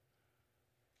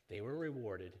 they were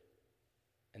rewarded,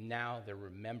 and now they're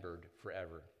remembered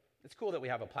forever. It's cool that we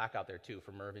have a plaque out there too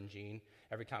for Merv and Jean.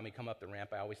 Every time we come up the ramp,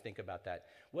 I always think about that.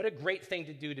 What a great thing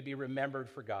to do to be remembered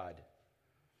for God.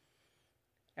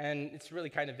 And it's really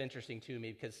kind of interesting to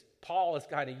me because Paul is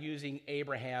kind of using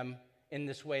Abraham in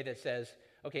this way that says,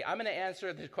 okay, I'm going to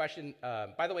answer the question.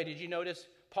 By the way, did you notice?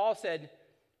 Paul said,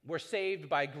 we're saved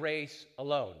by grace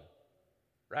alone,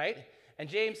 right? And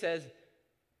James says,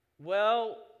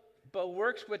 well, but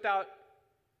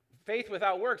faith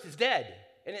without works is dead.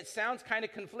 And it sounds kind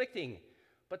of conflicting.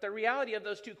 But the reality of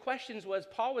those two questions was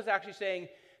Paul was actually saying,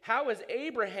 how is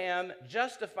Abraham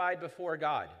justified before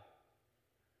God?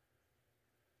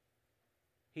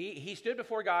 He stood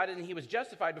before God and he was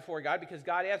justified before God because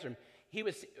God answered him. It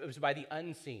was by the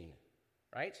unseen,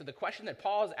 right? So the question that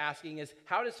Paul is asking is,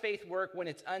 how does faith work when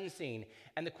it's unseen?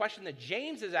 And the question that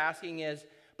James is asking is,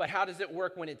 but how does it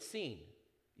work when it's seen?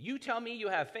 You tell me you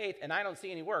have faith and I don't see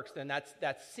any works, then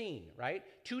that's seen, right?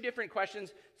 Two different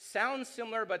questions, sound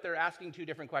similar, but they're asking two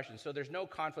different questions. So there's no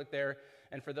conflict there.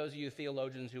 And for those of you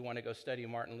theologians who want to go study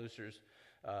Martin Luther's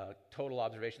total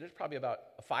observation, there's probably about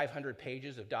 500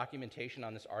 pages of documentation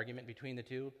on this argument between the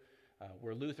two.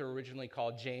 Where Luther originally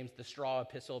called James the straw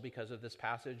epistle because of this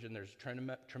passage, and there's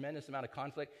a tremendous amount of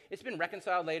conflict. It's been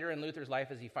reconciled later in Luther's life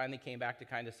as he finally came back to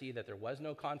kind of see that there was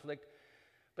no conflict.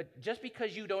 But just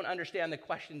because you don't understand the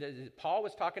question, Paul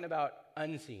was talking about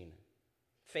unseen,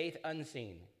 faith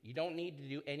unseen. You don't need to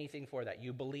do anything for that.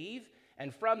 You believe,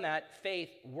 and from that,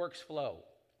 faith works flow.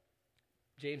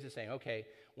 James is saying, okay,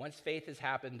 once faith has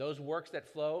happened, those works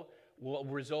that flow will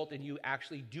result in you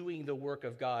actually doing the work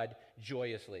of God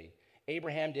joyously.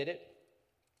 Abraham did it.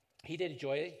 He did it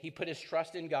joyfully. He put his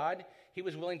trust in God. He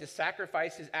was willing to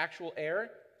sacrifice his actual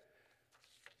heir.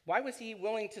 Why was he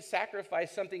willing to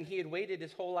sacrifice something he had waited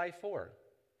his whole life for?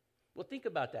 Well, think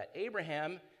about that.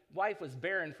 Abraham's wife was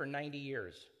barren for 90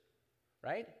 years,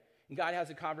 right? And God has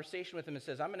a conversation with him and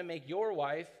says, I'm going to make your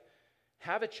wife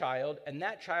have a child, and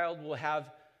that child will have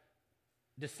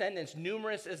descendants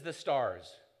numerous as the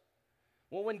stars.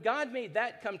 Well, when God made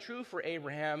that come true for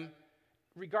Abraham,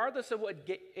 regardless of what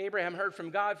Abraham heard from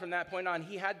God from that point on,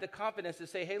 he had the confidence to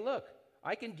say, hey, look,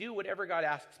 I can do whatever God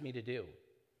asks me to do.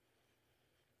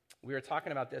 We were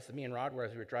talking about this, me and Rod were,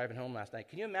 as we were driving home last night.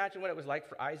 Can you imagine what it was like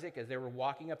for Isaac as they were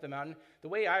walking up the mountain? The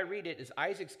way I read it is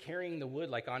Isaac's carrying the wood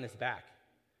like on his back.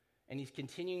 And he's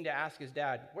continuing to ask his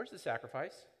dad, where's the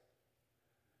sacrifice?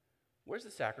 Where's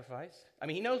the sacrifice? I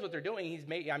mean, he knows what they're doing.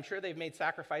 I'm sure they've made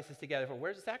sacrifices together. But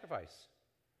where's the sacrifice?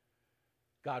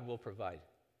 God will provide.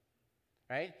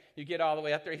 Right? You get all the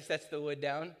way up there, he sets the wood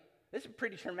down. This is a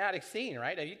pretty dramatic scene,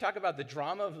 right? If you talk about the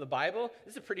drama of the Bible,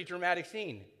 this is a pretty dramatic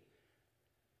scene.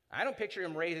 I don't picture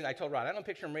him raising, I told Rod, I don't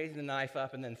picture him raising the knife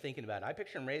up and then thinking about it. I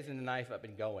picture him raising the knife up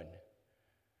and going.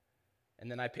 And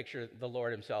then I picture the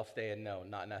Lord himself saying, no,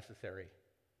 not necessary.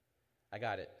 I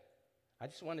got it. I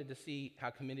just wanted to see how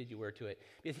committed you were to it.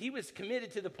 Because he was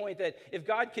committed to the point that if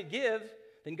God could give,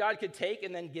 then God could take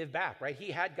and then give back, right?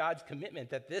 He had God's commitment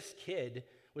that this kid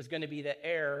was going to be the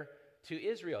heir to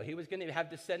Israel. He was going to have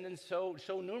descendants so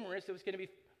numerous, it was going to be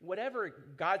whatever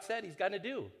God said he's going to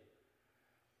do.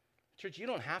 Church, you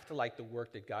don't have to like the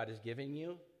work that God has given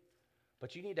you,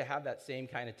 but you need to have that same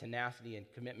kind of tenacity and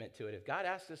commitment to it. If God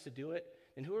asks us to do it,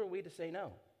 then who are we to say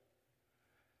no?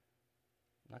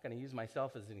 I'm not going to use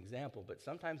myself as an example, but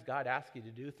sometimes God asks you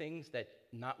to do things that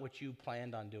not what you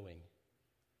planned on doing.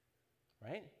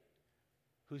 Right?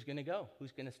 Who's going to go?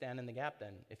 Who's going to stand in the gap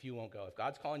then if you won't go? If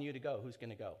God's calling you to go, who's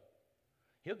going to go?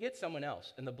 He'll get someone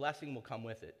else, and the blessing will come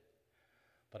with it.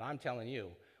 But I'm telling you,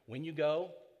 when you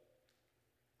go,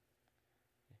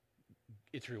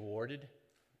 it's rewarded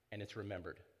and it's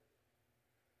remembered.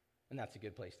 And that's a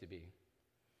good place to be.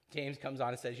 James comes on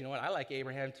and says, you know what, I like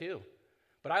Abraham too.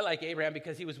 But I like Abraham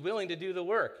because he was willing to do the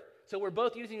work. So we're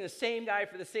both using the same guy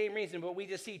for the same reason, but we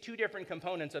just see two different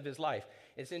components of his life.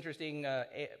 It's interesting,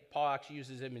 Paul actually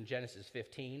uses him in Genesis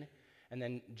 15, and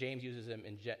then James uses him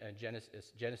in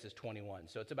Genesis 21.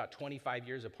 So it's about 25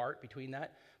 years apart between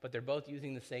that, but they're both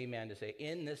using the same man to say,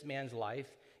 in this man's life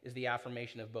is the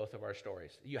affirmation of both of our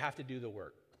stories. You have to do the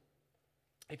work.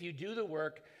 If you do the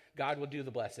work, God will do the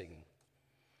blessing.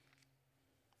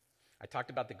 I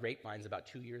talked about the grapevines about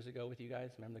 2 years ago with you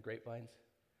guys. Remember the grapevines?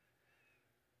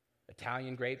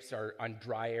 Italian grapes are on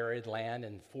dry, arid land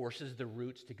and forces the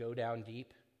roots to go down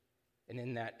deep. And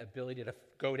in that ability to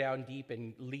go down deep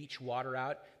and leach water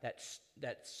out, that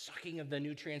sucking of the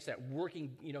nutrients, that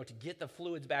working, to get the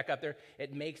fluids back up there,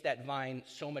 it makes that vine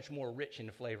so much more rich in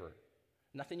flavor.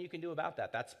 Nothing you can do about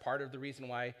that. That's part of the reason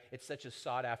why it's such a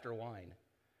sought-after wine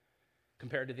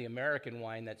compared to the American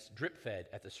wine that's drip-fed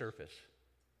at the surface.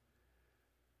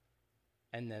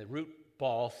 And the root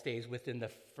ball stays within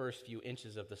the first few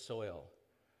inches of the soil.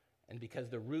 And because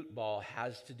the root ball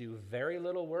has to do very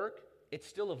little work, it's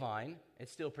still a vine. It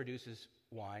still produces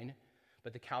wine.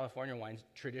 But the California wines,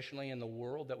 traditionally in the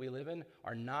world that we live in,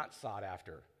 are not sought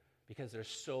after because they're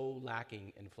so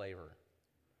lacking in flavor.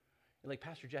 You're like,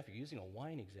 Pastor Jeff, you're using a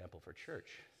wine example for church.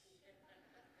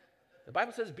 The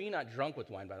Bible says, be not drunk with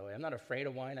wine, by the way. I'm not afraid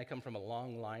of wine. I come from a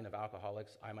long line of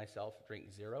alcoholics. I myself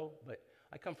drink zero, but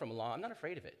I come from I'm not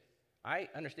afraid of it. I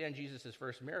understand Jesus'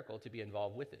 first miracle to be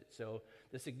involved with it. So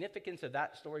the significance of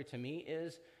that story to me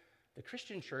is the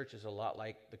Christian church is a lot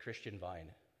like the Christian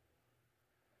vine.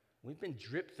 We've been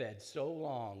drip-fed so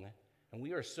long, and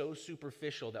we are so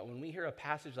superficial that when we hear a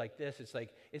passage like this,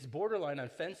 it's borderline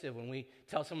offensive when we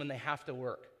tell someone they have to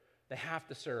work, they have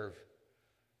to serve.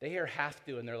 They hear have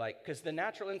to, and they're like, because the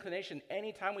natural inclination,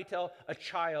 anytime we tell a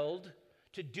child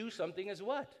to do something is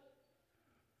what?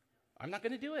 I'm not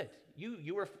going to do it.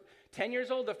 You were 10 years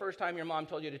old the first time your mom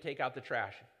told you to take out the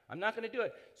trash. I'm not going to do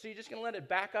it. So you're just going to let it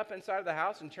back up inside of the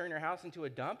house and turn your house into a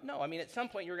dump? No, I mean, at some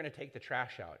point you're going to take the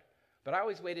trash out. But I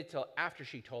always waited till after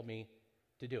she told me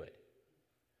to do it.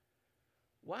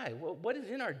 Why? Well, what is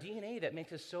in our DNA that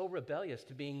makes us so rebellious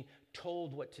to being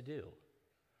told what to do?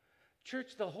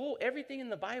 Church, everything in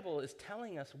the Bible is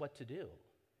telling us what to do.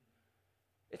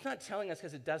 It's not telling us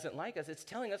because it doesn't like us. It's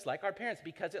telling us, like our parents,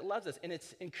 because it loves us. And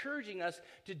it's encouraging us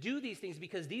to do these things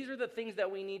because these are the things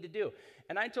that we need to do.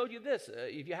 And I told you this,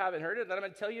 if you haven't heard it, then I'm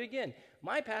going to tell you again.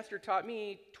 My pastor taught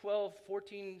me 12,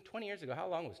 14, 20 years ago. How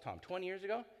long was Tom? 20 years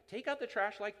ago? Take out the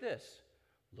trash like this.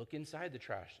 Look inside the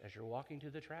trash as you're walking to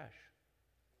the trash.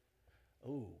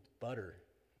 Oh, butter.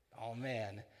 Oh,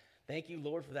 man. Thank you,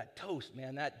 Lord, for that toast,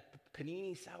 man. That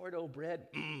panini sourdough bread,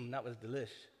 that was delish.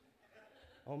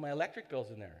 Oh, my electric bill's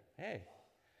in there. Hey,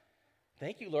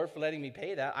 thank you, Lord, for letting me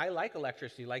pay that. I like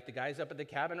electricity, like the guys up at the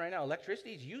cabin right now.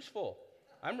 Electricity is useful.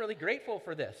 I'm really grateful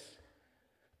for this.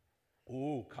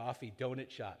 Ooh, coffee,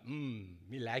 donut shop. Me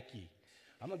likey.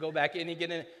 I'm going to go back in and get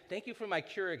in. Thank you for my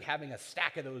Keurig having a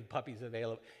stack of those puppies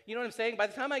available. You know what I'm saying? By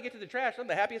the time I get to the trash, I'm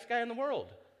the happiest guy in the world.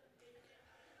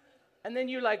 And then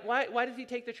you're like, why does he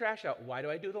take the trash out? Why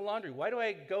do I do the laundry? Why do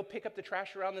I go pick up the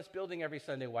trash around this building every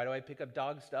Sunday? Why do I pick up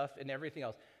dog stuff and everything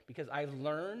else? Because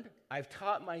I've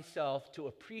taught myself to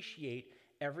appreciate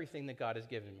everything that God has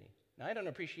given me. Now, I don't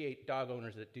appreciate dog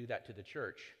owners that do that to the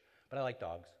church, but I like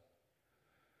dogs.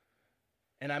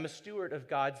 And I'm a steward of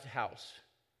God's house.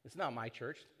 It's not my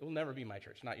church. It will never be my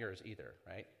church, not yours either,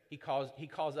 right? He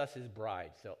calls us his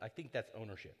bride. So I think that's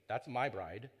ownership. That's my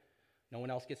bride. No one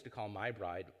else gets to call my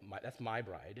bride. That's my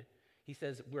bride. He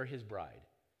says we're his bride.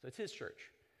 So it's his church.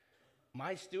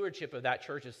 My stewardship of that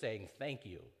church is saying thank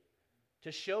you.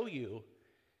 To show you,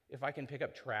 if I can pick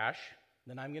up trash,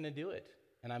 then I'm going to do it.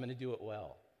 And I'm going to do it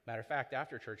well. Matter of fact,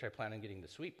 after church, I plan on getting the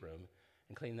sweep broom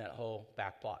and cleaning that whole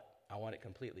back plot. I want it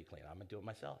completely clean. I'm going to do it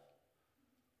myself.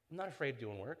 I'm not afraid of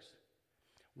doing works.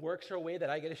 Works are a way that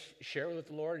I get to share with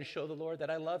the Lord and show the Lord that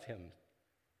I love him.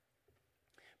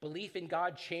 Belief in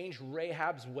God changed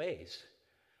Rahab's ways.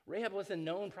 Rahab was a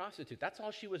known prostitute. That's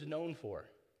all she was known for.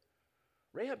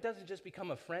 Rahab doesn't just become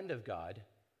a friend of God.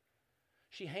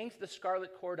 She hangs the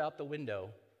scarlet cord out the window.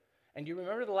 And do you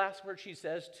remember the last word she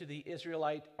says to the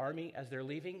Israelite army as they're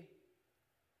leaving?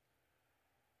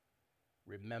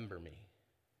 Remember me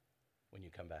when you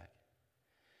come back.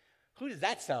 Who does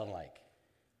that sound like?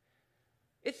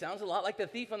 It sounds a lot like the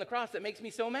thief on the cross that makes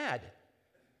me so mad.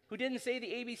 Who didn't say the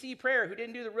ABC prayer, who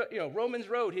didn't do the Romans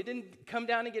Road, he didn't come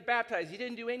down and get baptized, he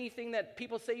didn't do anything that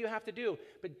people say you have to do,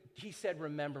 but he said,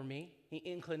 remember me. He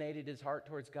inclinated his heart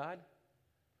towards God.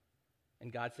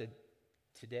 And God said,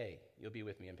 today you'll be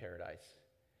with me in paradise.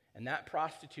 And that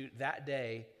prostitute that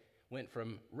day went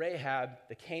from Rahab,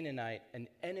 the Canaanite, an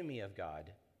enemy of God,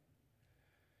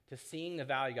 to seeing the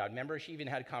value of God. Remember, she even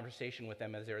had a conversation with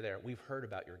them as they were there. We've heard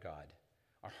about your God.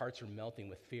 Our hearts are melting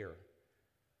with fear.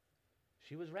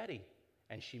 She was ready,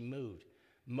 and she moved.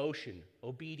 Motion,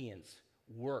 obedience,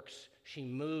 works. She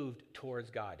moved towards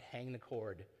God. Hang the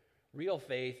cord. Real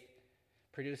faith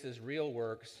produces real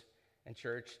works, and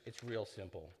church, it's real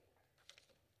simple.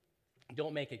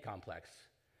 Don't make it complex.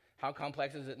 How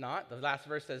complex is it not? The last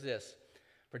verse says this,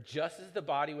 for just as the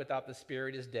body without the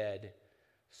spirit is dead,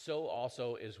 so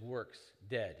also is works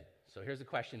dead. So here's a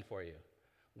question for you.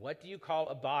 What do you call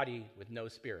a body with no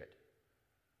spirit?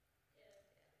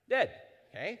 Dead.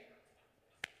 Okay?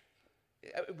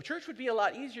 Church would be a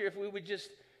lot easier if we would just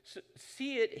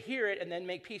see it, hear it, and then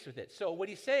make peace with it. So what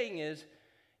he's saying is,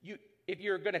 if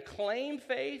you're going to claim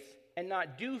faith and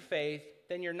not do faith,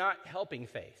 then you're not helping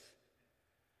faith.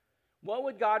 What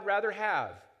would God rather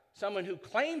have? Someone who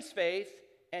claims faith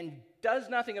and does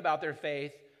nothing about their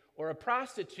faith, or a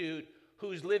prostitute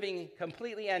who's living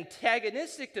completely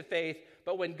antagonistic to faith,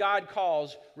 but when God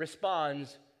calls,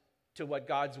 responds to what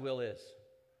God's will is?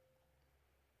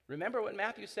 Remember what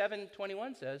Matthew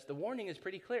 7:21 says. The warning is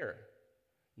pretty clear.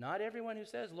 Not everyone who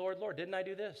says, Lord, Lord, didn't I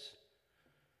do this?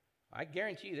 I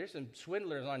guarantee you there's some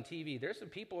swindlers on TV. There's some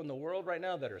people in the world right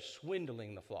now that are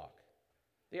swindling the flock.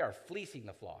 They are fleecing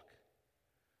the flock.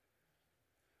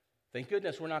 Thank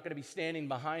goodness we're not going to be standing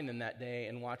behind them that day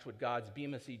and watch what God's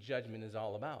Bema Seat judgment is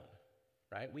all about,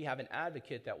 right? We have an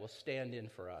advocate that will stand in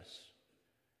for us.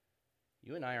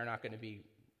 You and I are not going to be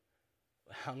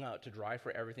hung out to dry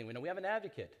for everything we know. We have an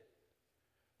advocate.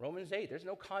 Romans 8, there's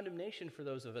no condemnation for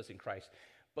those of us in Christ.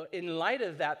 But in light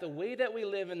of that, the way that we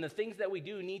live and the things that we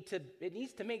do it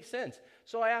needs to make sense.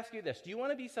 So I ask you this, do you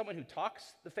want to be someone who talks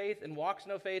the faith and walks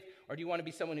no faith, or do you want to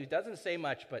be someone who doesn't say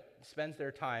much but spends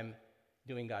their time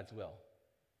doing God's will?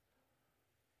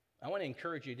 I want to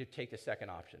encourage you to take the second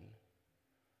option.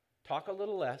 Talk a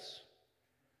little less,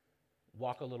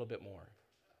 walk a little bit more.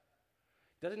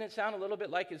 Doesn't it sound a little bit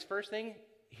like his first thing?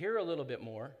 Hear a little bit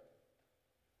more,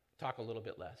 talk a little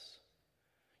bit less.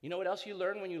 You know what else you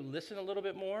learn when you listen a little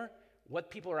bit more?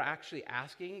 What people are actually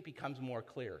asking becomes more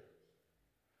clear.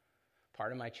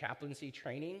 Part of my chaplaincy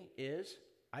training is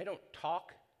I don't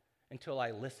talk until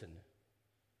I listen.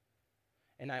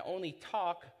 And I only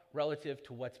talk relative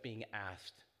to what's being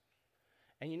asked.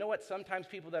 And you know what sometimes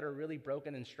people that are really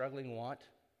broken and struggling want?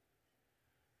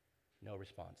 No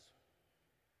response.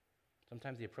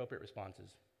 Sometimes the appropriate response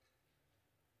is,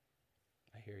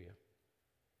 I hear you.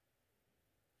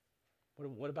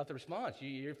 What about the response?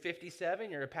 You're 57,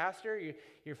 you're a pastor,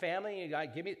 your family,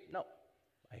 no,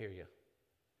 I hear you.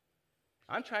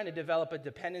 I'm trying to develop a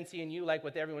dependency in you like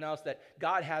with everyone else that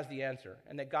God has the answer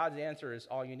and that God's answer is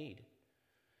all you need.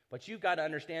 But you've got to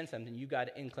understand something. You've got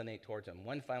to inclinate towards him.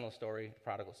 One final story,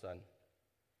 prodigal son.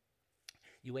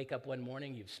 You wake up one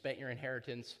morning, you've spent your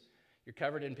inheritance, you're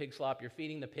covered in pig slop, you're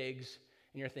feeding the pigs,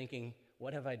 and you're thinking,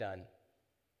 what have I done?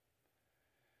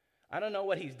 I don't know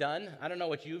what he's done. I don't know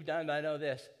what you've done, but I know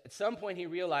this. At some point he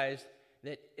realized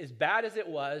that as bad as it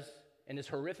was, and as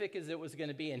horrific as it was going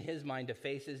to be in his mind to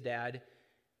face his dad,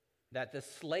 that the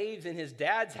slaves in his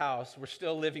dad's house were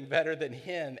still living better than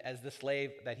him as the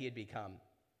slave that he had become.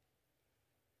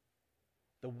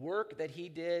 The work that he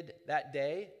did that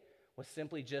day was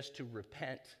simply just to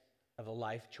repent of the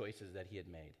life choices that he had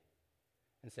made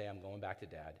and say, I'm going back to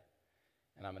dad,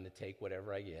 and I'm going to take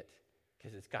whatever I get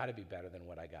because it's got to be better than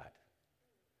what I got,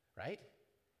 right?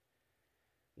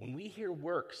 When we hear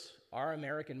works, our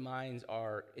American minds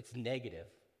it's negative.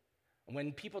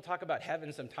 When people talk about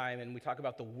heaven sometime and we talk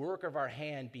about the work of our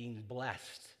hand being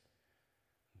blessed,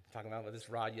 talking about with this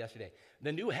Rod yesterday,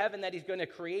 the new heaven that he's going to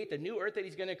create, the new earth that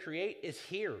he's going to create is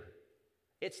here.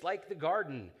 It's like the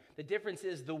garden. The difference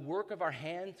is the work of our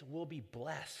hands will be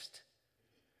blessed.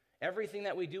 Everything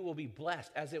that we do will be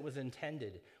blessed as it was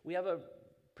intended. We have a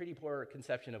pretty poor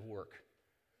conception of work,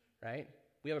 right?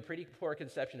 We have a pretty poor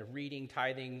conception of reading,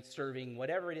 tithing, serving,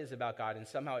 whatever it is about God, and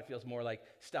somehow it feels more like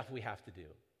stuff we have to do.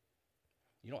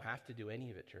 You don't have to do any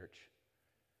of it, church.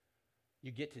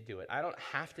 You get to do it. I don't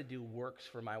have to do works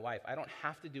for my wife. I don't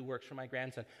have to do works for my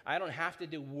grandson. I don't have to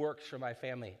do works for my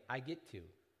family. I get to,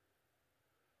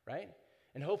 right?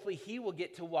 And hopefully he will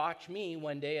get to watch me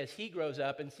one day as he grows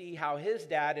up and see how his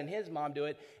dad and his mom do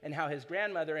it and how his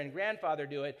grandmother and grandfather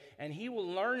do it, and he will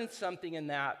learn something in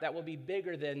that will be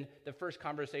bigger than the first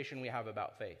conversation we have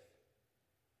about faith.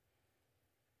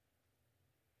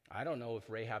 I don't know if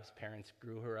Rahab's parents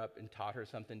grew her up and taught her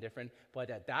something different, but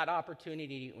at that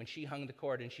opportunity, when she hung the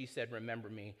cord and she said, remember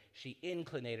me, she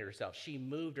inclinated herself. She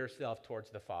moved herself towards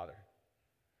the father.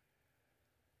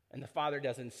 And the father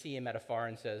doesn't see him at afar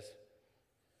and says,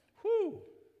 whew,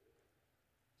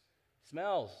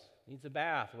 smells, needs a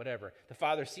bath, whatever. The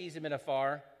father sees him at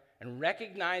afar and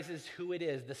recognizes who it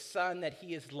is, the son that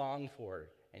he has longed for,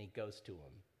 and he goes to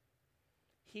him.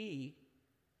 He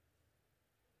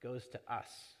goes to us.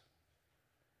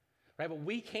 Right, but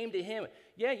we came to him.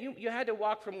 Yeah, you had to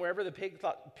walk from wherever the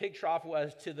pig trough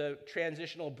was to the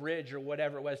transitional bridge or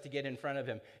whatever it was to get in front of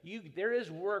him. There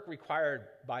is work required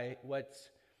by what's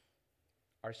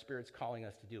our Spirit's calling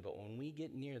us to do. But when we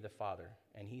get near the Father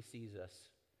and he sees us,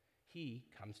 he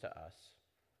comes to us.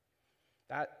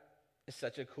 That is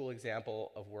such a cool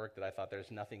example of work that I thought there's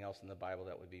nothing else in the Bible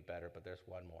that would be better, but there's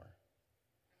one more.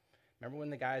 Remember when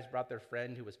the guys brought their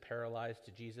friend who was paralyzed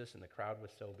to Jesus and the crowd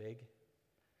was so big?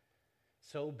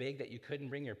 So big that you couldn't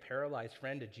bring your paralyzed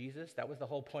friend to Jesus? That was the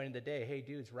whole point of the day. Hey,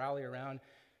 dudes, rally around.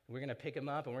 We're going to pick him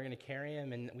up and we're going to carry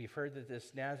him. And we've heard that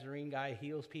this Nazarene guy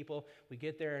heals people. We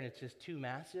get there and it's just too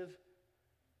massive.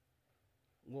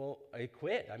 Well, I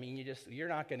quit. I mean, you're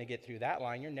not going to get through that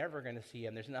line. You're never going to see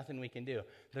him. There's nothing we can do.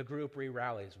 The group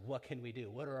re-rallies. What can we do?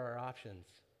 What are our options?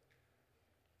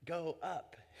 Go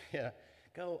up. Yeah.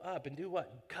 Go up and do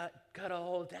what? Cut a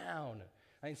hole down.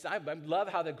 I love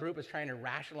how the group is trying to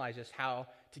rationalize just how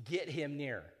to get him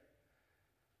near.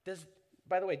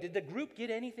 By the way, did the group get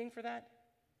anything for that?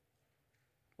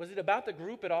 Was it about the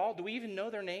group at all? Do we even know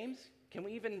their names? Can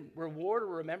we even reward or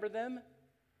remember them?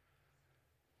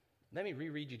 Let me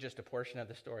reread you just a portion of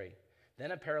the story.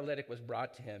 Then a paralytic was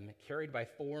brought to him, carried by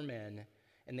 4 men,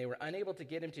 and they were unable to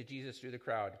get him to Jesus through the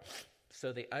crowd.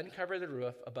 So they uncovered the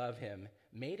roof above him,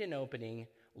 made an opening,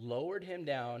 lowered him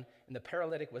down, and the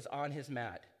paralytic was on his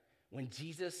mat. When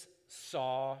Jesus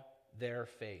saw their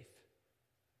faith.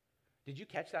 Did you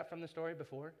catch that from the story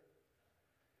before?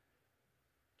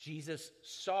 Jesus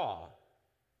saw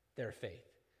their faith.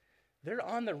 They're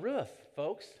on the roof,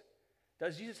 folks.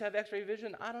 Does Jesus have x-ray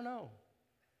vision? I don't know.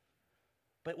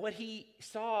 But what he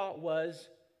saw was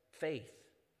faith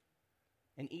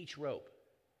in each rope.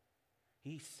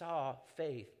 He saw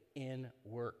faith in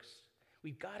works.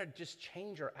 We've got to just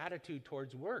change our attitude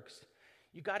towards works.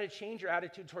 You've got to change your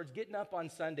attitude towards getting up on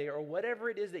Sunday or whatever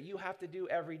it is that you have to do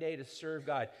every day to serve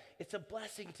God. It's a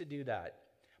blessing to do that.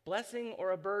 Blessing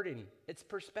or a burden, it's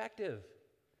perspective.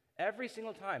 Every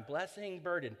single time, blessing,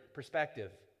 burden,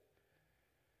 perspective.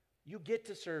 You get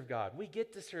to serve God. We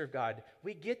get to serve God.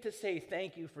 We get to say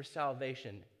thank you for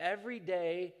salvation every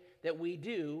day that we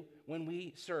do when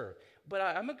we serve. But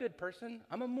I'm a good person.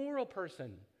 I'm a moral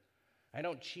person. I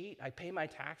don't cheat. I pay my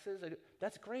taxes.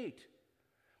 That's great.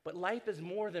 But life is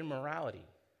more than morality.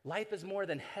 Life is more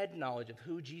than head knowledge of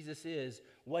who Jesus is,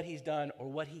 what he's done, or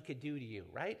what he could do to you,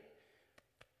 right?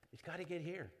 It's got to get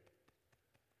here.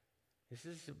 This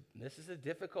is a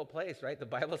difficult place, right? The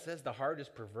Bible says the heart is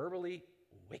proverbially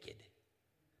wicked,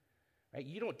 right?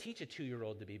 You don't teach a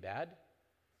 2-year-old to be bad,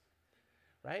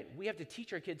 right? We have to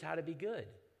teach our kids how to be good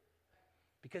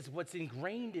because what's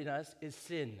ingrained in us is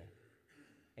sin.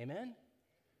 Amen?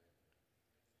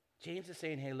 James is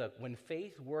saying, hey, look, when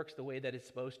faith works the way that it's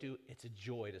supposed to, it's a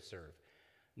joy to serve.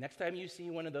 Next time you see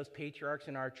one of those patriarchs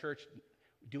in our church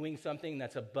doing something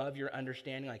that's above your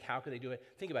understanding, like how could they do it?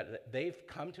 Think about it. They've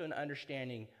come to an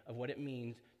understanding of what it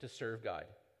means to serve God.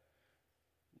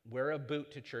 Wear a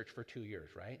boot to church for 2 years,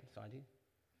 right, Sandy?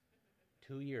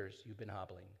 2 years you've been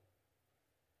hobbling.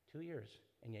 2 years,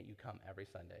 and yet you come every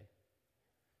Sunday.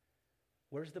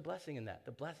 Where's the blessing in that?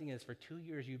 The blessing is for 2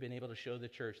 years you've been able to show the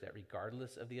church that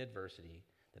regardless of the adversity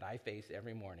that I face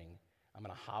every morning, I'm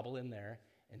going to hobble in there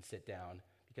and sit down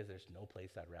because there's no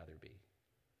place I'd rather be.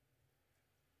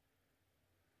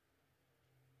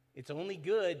 It's only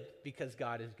good because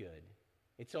God is good.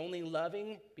 It's only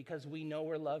loving because we know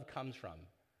where love comes from.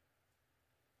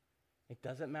 It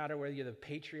doesn't matter whether you're the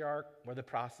patriarch or the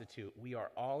prostitute. We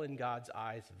are all in God's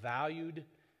eyes valued,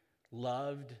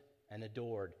 loved, and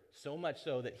adored. So much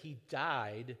so that he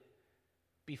died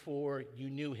before you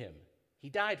knew him. He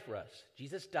died for us.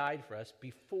 Jesus died for us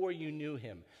before you knew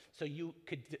him. So you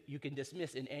can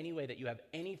dismiss in any way that you have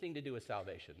anything to do with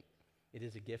salvation. It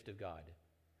is a gift of God.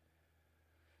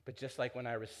 But just like when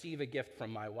I receive a gift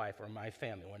from my wife or my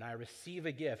family, when I receive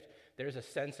a gift, there's a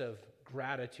sense of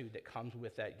gratitude that comes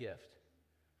with that gift,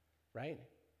 right?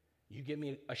 You give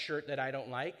me a shirt that I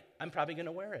don't like, I'm probably going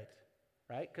to wear it,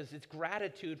 right? Because it's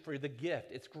gratitude for the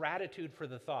gift. It's gratitude for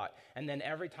the thought. And then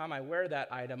every time I wear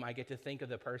that item, I get to think of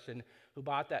the person who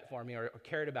bought that for me or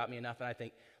cared about me enough, and I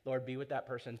think, Lord, be with that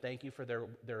person. Thank you for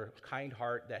their kind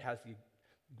heart that has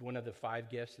one of the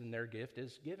 5 gifts, and their gift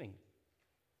is giving.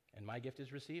 And my gift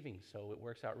is receiving, so it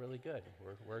works out really good.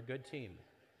 We're a good team.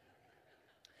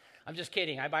 I'm just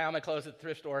kidding. I buy all my clothes at the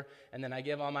thrift store, and then I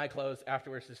give all my clothes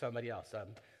afterwards to somebody else.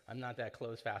 I'm not that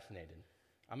clothes fascinated.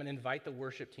 I'm going to invite the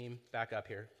worship team back up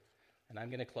here, and I'm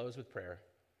going to close with prayer.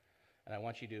 And I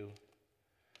want you to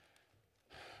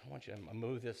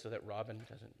move this so that Robin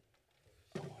doesn't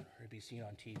want her to be seen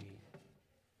on TV.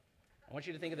 I want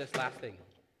you to think of this last thing.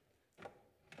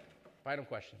 Final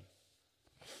question.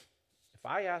 If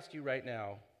I asked you right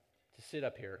now to sit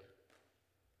up here,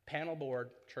 panel board,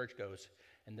 church goes,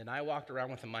 and then I walked around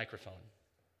with a microphone,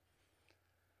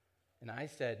 and I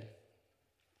said,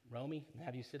 Romy,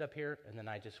 have you sit up here? And then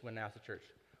I just went and asked the church,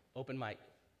 open mic,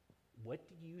 what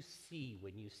do you see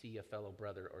when you see a fellow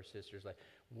brother or sister's life?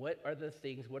 What are the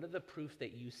things, what are the proofs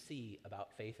that you see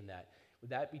about faith in that? Would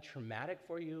that be traumatic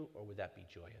for you, or would that be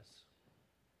joyous?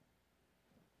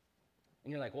 And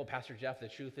you're like, well, Pastor Jeff, the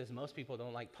truth is most people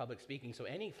don't like public speaking, so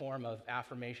any form of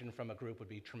affirmation from a group would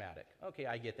be traumatic. Okay,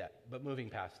 I get that, but moving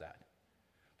past that.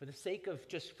 For the sake of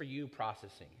just for you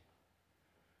processing,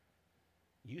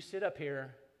 you sit up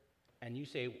here and you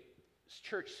say,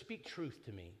 church, speak truth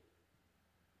to me.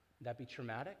 Would that be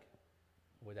traumatic,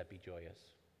 or would that be joyous?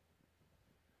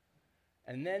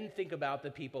 And then think about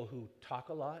the people who talk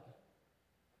a lot,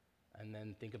 and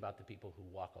then think about the people who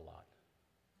walk a lot.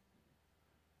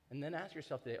 And then ask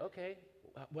yourself today, okay,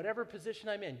 whatever position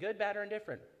I'm in, good, bad, or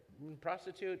indifferent,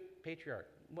 prostitute, patriarch,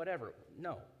 whatever.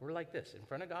 No, we're like this. In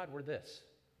front of God, we're this.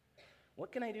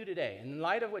 What can I do today? In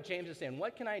light of what James is saying,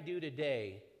 what can I do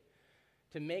today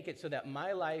to make it so that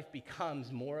my life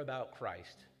becomes more about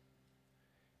Christ?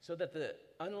 So that the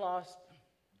unlost,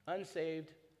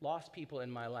 unsaved, lost people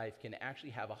in my life can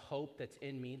actually have a hope that's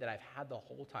in me that I've had the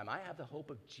whole time. I have the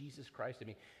hope of Jesus Christ in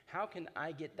me. How can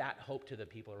I get that hope to the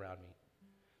people around me?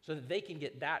 So that they can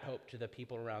get that hope to the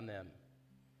people around them.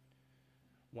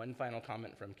 One final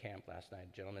comment from camp last night.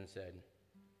 A gentleman said,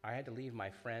 I had to leave my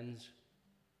friends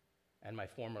and my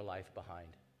former life behind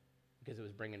because it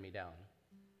was bringing me down.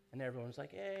 And everyone was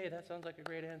like, hey, that sounds like a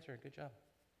great answer. Good job.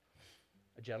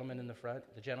 A gentleman in the front,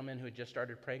 the gentleman who had just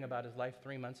started praying about his life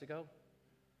 3 months ago,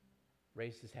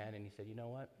 raised his hand and he said, you know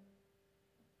what?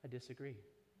 I disagree.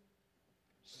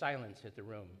 Silence hit the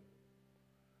room.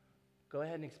 Go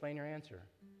ahead and explain your answer.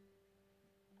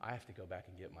 I have to go back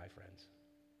and get my friends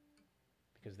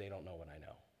because they don't know what I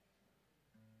know.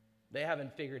 They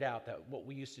haven't figured out that what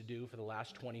we used to do for the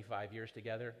last 25 years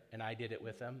together, and I did it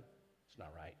with them, it's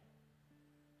not right.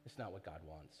 It's not what God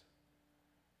wants.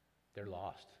 They're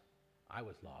lost. I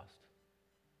was lost.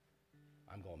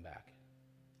 I'm going back.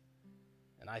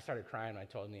 And I started crying when I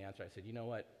told him the answer. I said, you know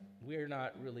what? We're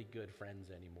not really good friends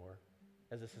anymore.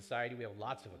 As a society, we have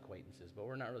lots of acquaintances, but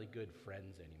we're not really good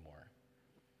friends anymore.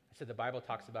 I said the Bible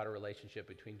talks about a relationship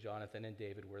between Jonathan and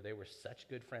David where they were such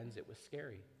good friends, it was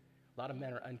scary. A lot of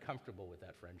men are uncomfortable with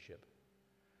that friendship.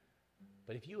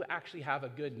 But if you actually have a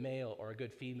good male or a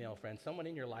good female friend, someone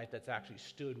in your life that's actually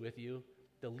stood with you,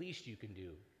 the least you can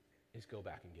do is go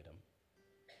back and get them.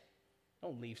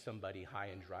 Don't leave somebody high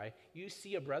and dry. You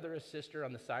see a brother or sister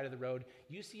on the side of the road,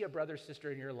 you see a brother or sister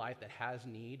in your life that has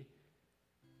need,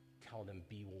 tell them,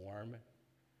 be warm,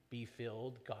 be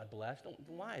filled, God bless.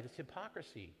 Why? It's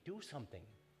hypocrisy. Do something.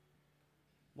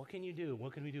 What can you do?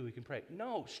 What can we do? We can pray.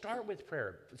 No, start with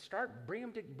prayer.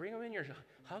 Bring them in your,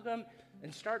 hug them,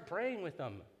 and start praying with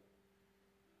them.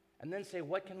 And then say,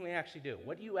 what can we actually do?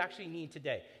 What do you actually need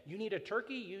today? You need a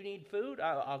turkey? You need food?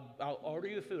 I'll order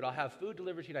you food. I'll have food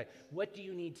delivered to you tonight. What do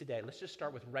you need today? Let's just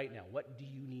start with right now. What do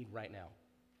you need right now?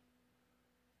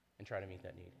 And try to meet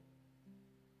that need.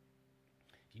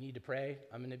 If you need to pray,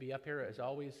 I'm going to be up here as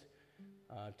always.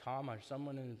 Tom or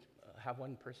someone, and have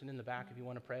one person in the back if you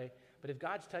want to pray. But if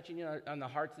God's touching you on the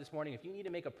hearts this morning, if you need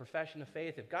to make a profession of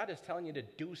faith, if God is telling you to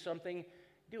do something,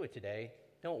 do it today.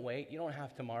 Don't wait. You don't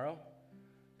have tomorrow.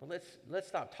 But let's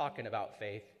stop talking about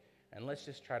faith, and let's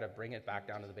just try to bring it back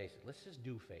down to the basics. Let's just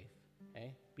do faith.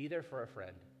 Okay? Be there for a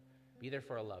friend. Be there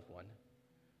for a loved one.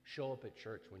 Show up at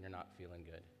church when you're not feeling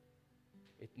good.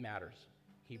 It matters.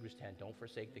 Hebrews 10, don't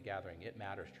forsake the gathering. It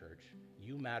matters, church.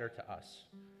 You matter to us.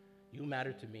 You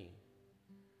matter to me.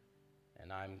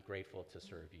 And I'm grateful to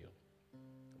serve you.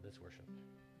 Let's worship.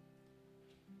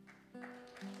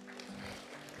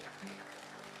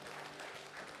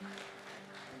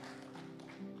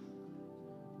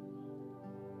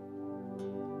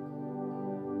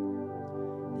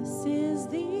 This is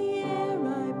the air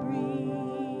I breathe.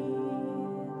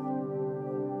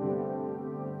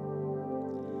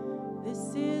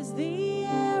 This is the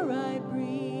air I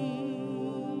breathe.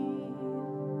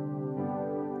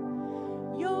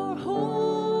 Your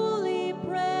holy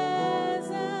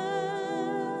presence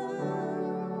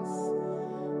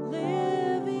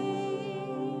living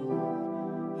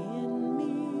in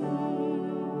me.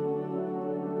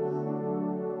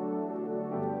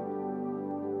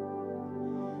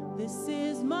 This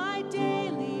is my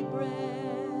daily bread.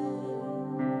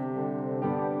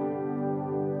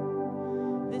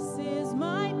 This is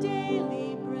my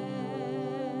daily bread.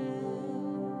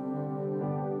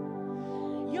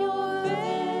 Your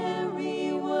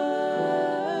very word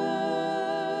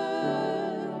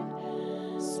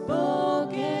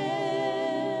spoken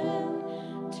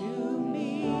to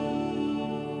me.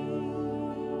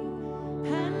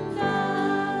 And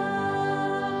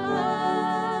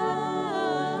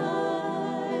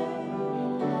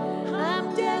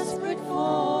I'm desperate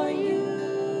for you.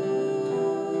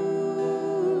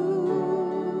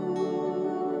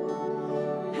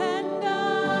 And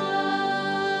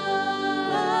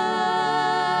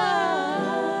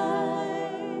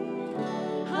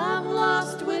I'm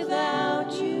lost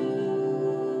without you.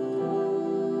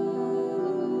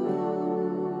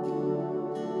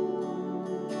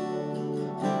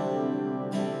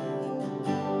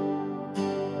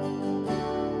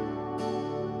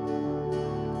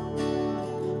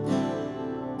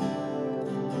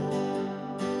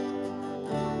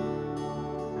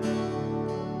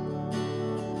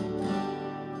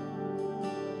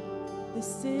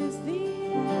 This is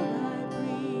the air I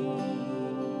breathe.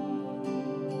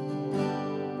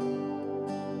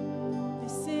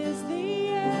 This is the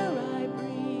air I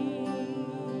breathe.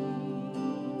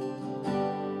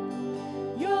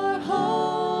 Your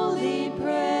holy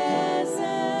presence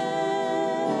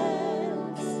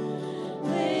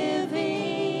living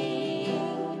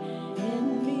in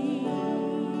me.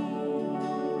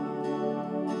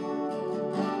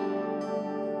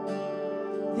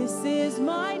 This is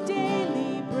my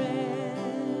daily bread.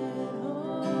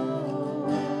 Oh,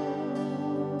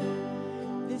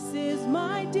 this is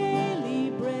my daily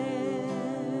bread.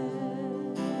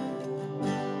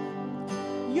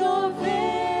 Your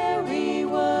very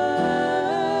word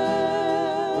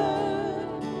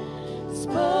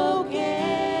spoken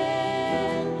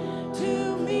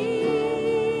to me.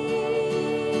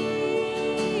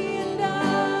 And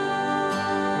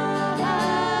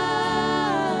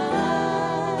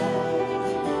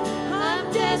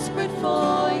I'm desperate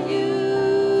for you.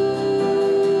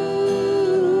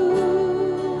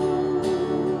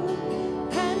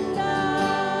 And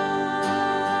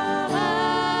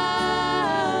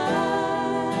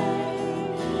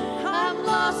I'm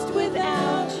lost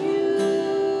without you.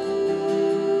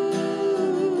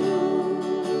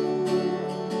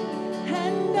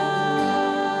 And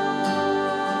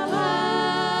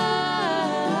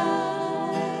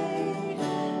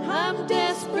I'm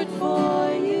desperate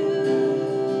for you.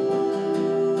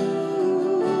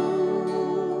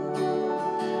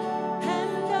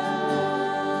 And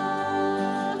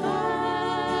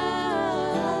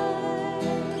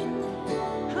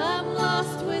I'm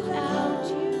lost without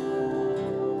you.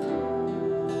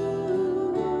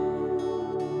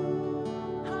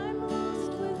 I'm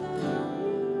lost without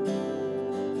you.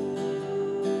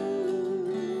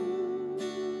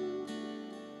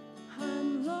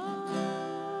 I'm lost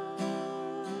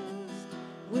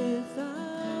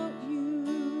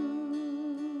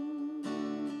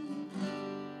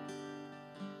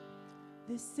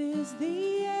This is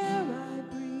the air I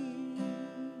breathe.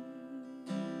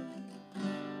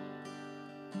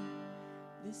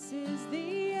 This is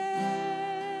the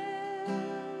air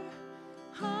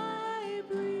I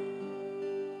breathe.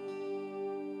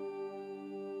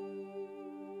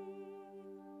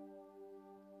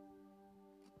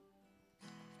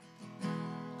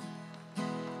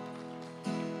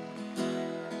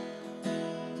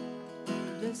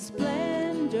 The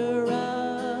splendor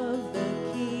of the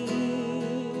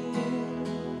King,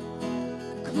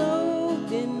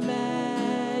 clothed in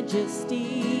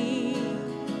majesty,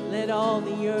 let all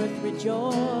the earth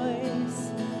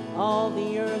rejoice, all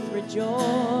the earth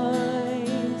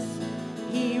rejoice.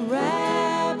 He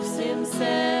wraps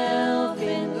himself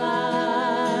in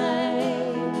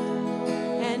light,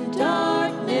 and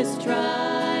darkness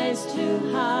tries to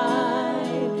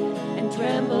hide, and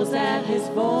trembles at his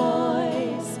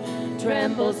voice,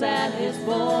 trembles at his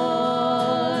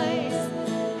voice.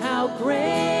 How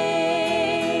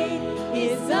great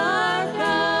is our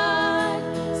God!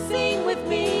 Sing with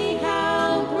me,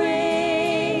 how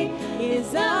great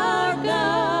is our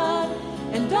God!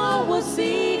 And all will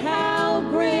see how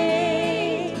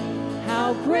great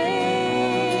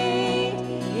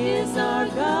is our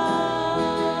God.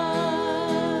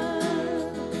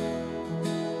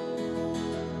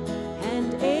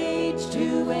 And age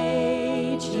to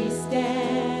age he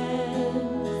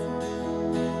stands,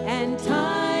 and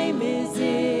time is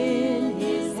in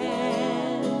his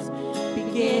hands,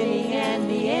 beginning and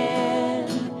the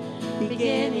end,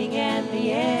 beginning and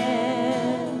the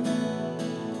end.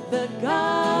 The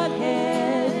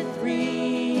Godhead,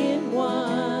 three in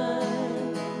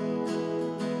one,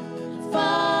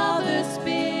 Father,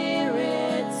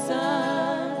 Spirit,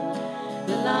 Son,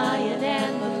 the Lion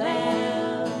and the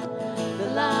Lamb, the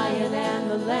Lion and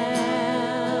the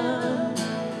Lamb.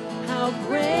 How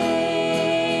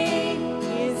great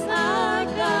is our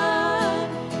God!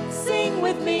 Sing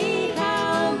with me,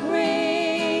 how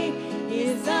great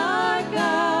is our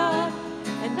God!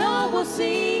 And all will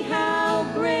see how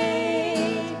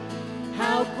great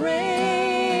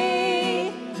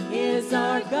is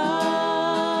our God.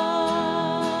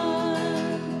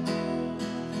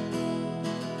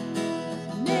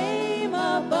 Name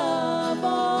above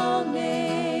all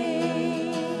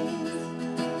names,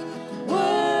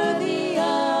 worthy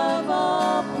of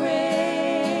all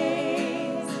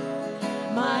praise.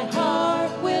 My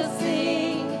heart will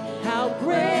sing, how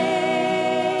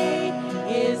great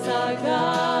is our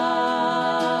God.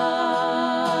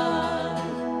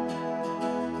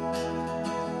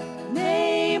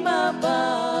 Name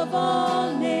above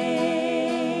all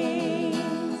names,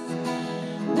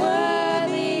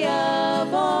 worthy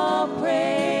of all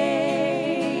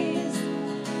praise.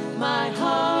 My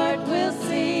heart will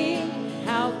sing,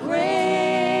 how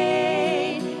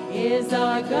great is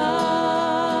our God.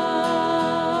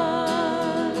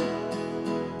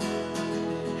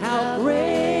 How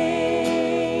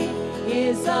great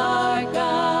is our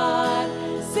God.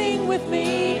 Sing with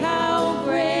me, how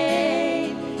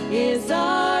great is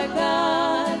our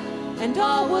God. And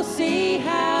all will see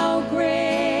how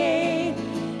great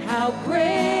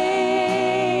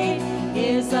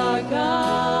is our God.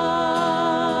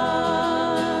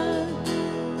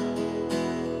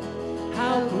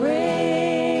 How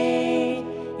great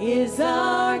is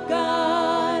our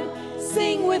God.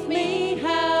 Sing with me,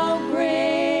 how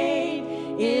great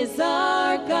is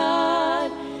our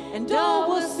God. And all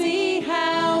will see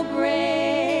how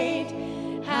great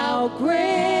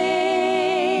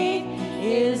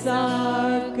is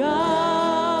our God.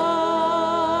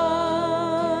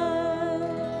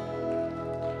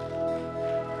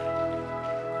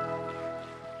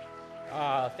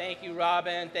 Thank you,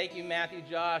 Robin. Thank you, Matthew,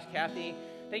 Josh, Kathy.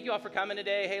 Thank you all for coming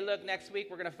today. Hey, look, next week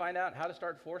we're going to find out how to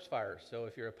start forest fires. So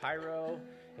if you're a pyro,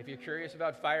 if you're curious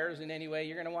about fires in any way,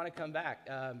 you're going to want to come back.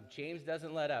 James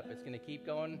doesn't let up. It's going to keep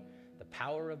going. The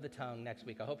power of the tongue next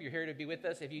week. I hope you're here to be with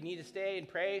us. If you need to stay and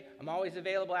pray, I'm always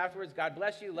available afterwards. God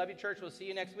bless you. Love you, church. We'll see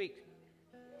you next week.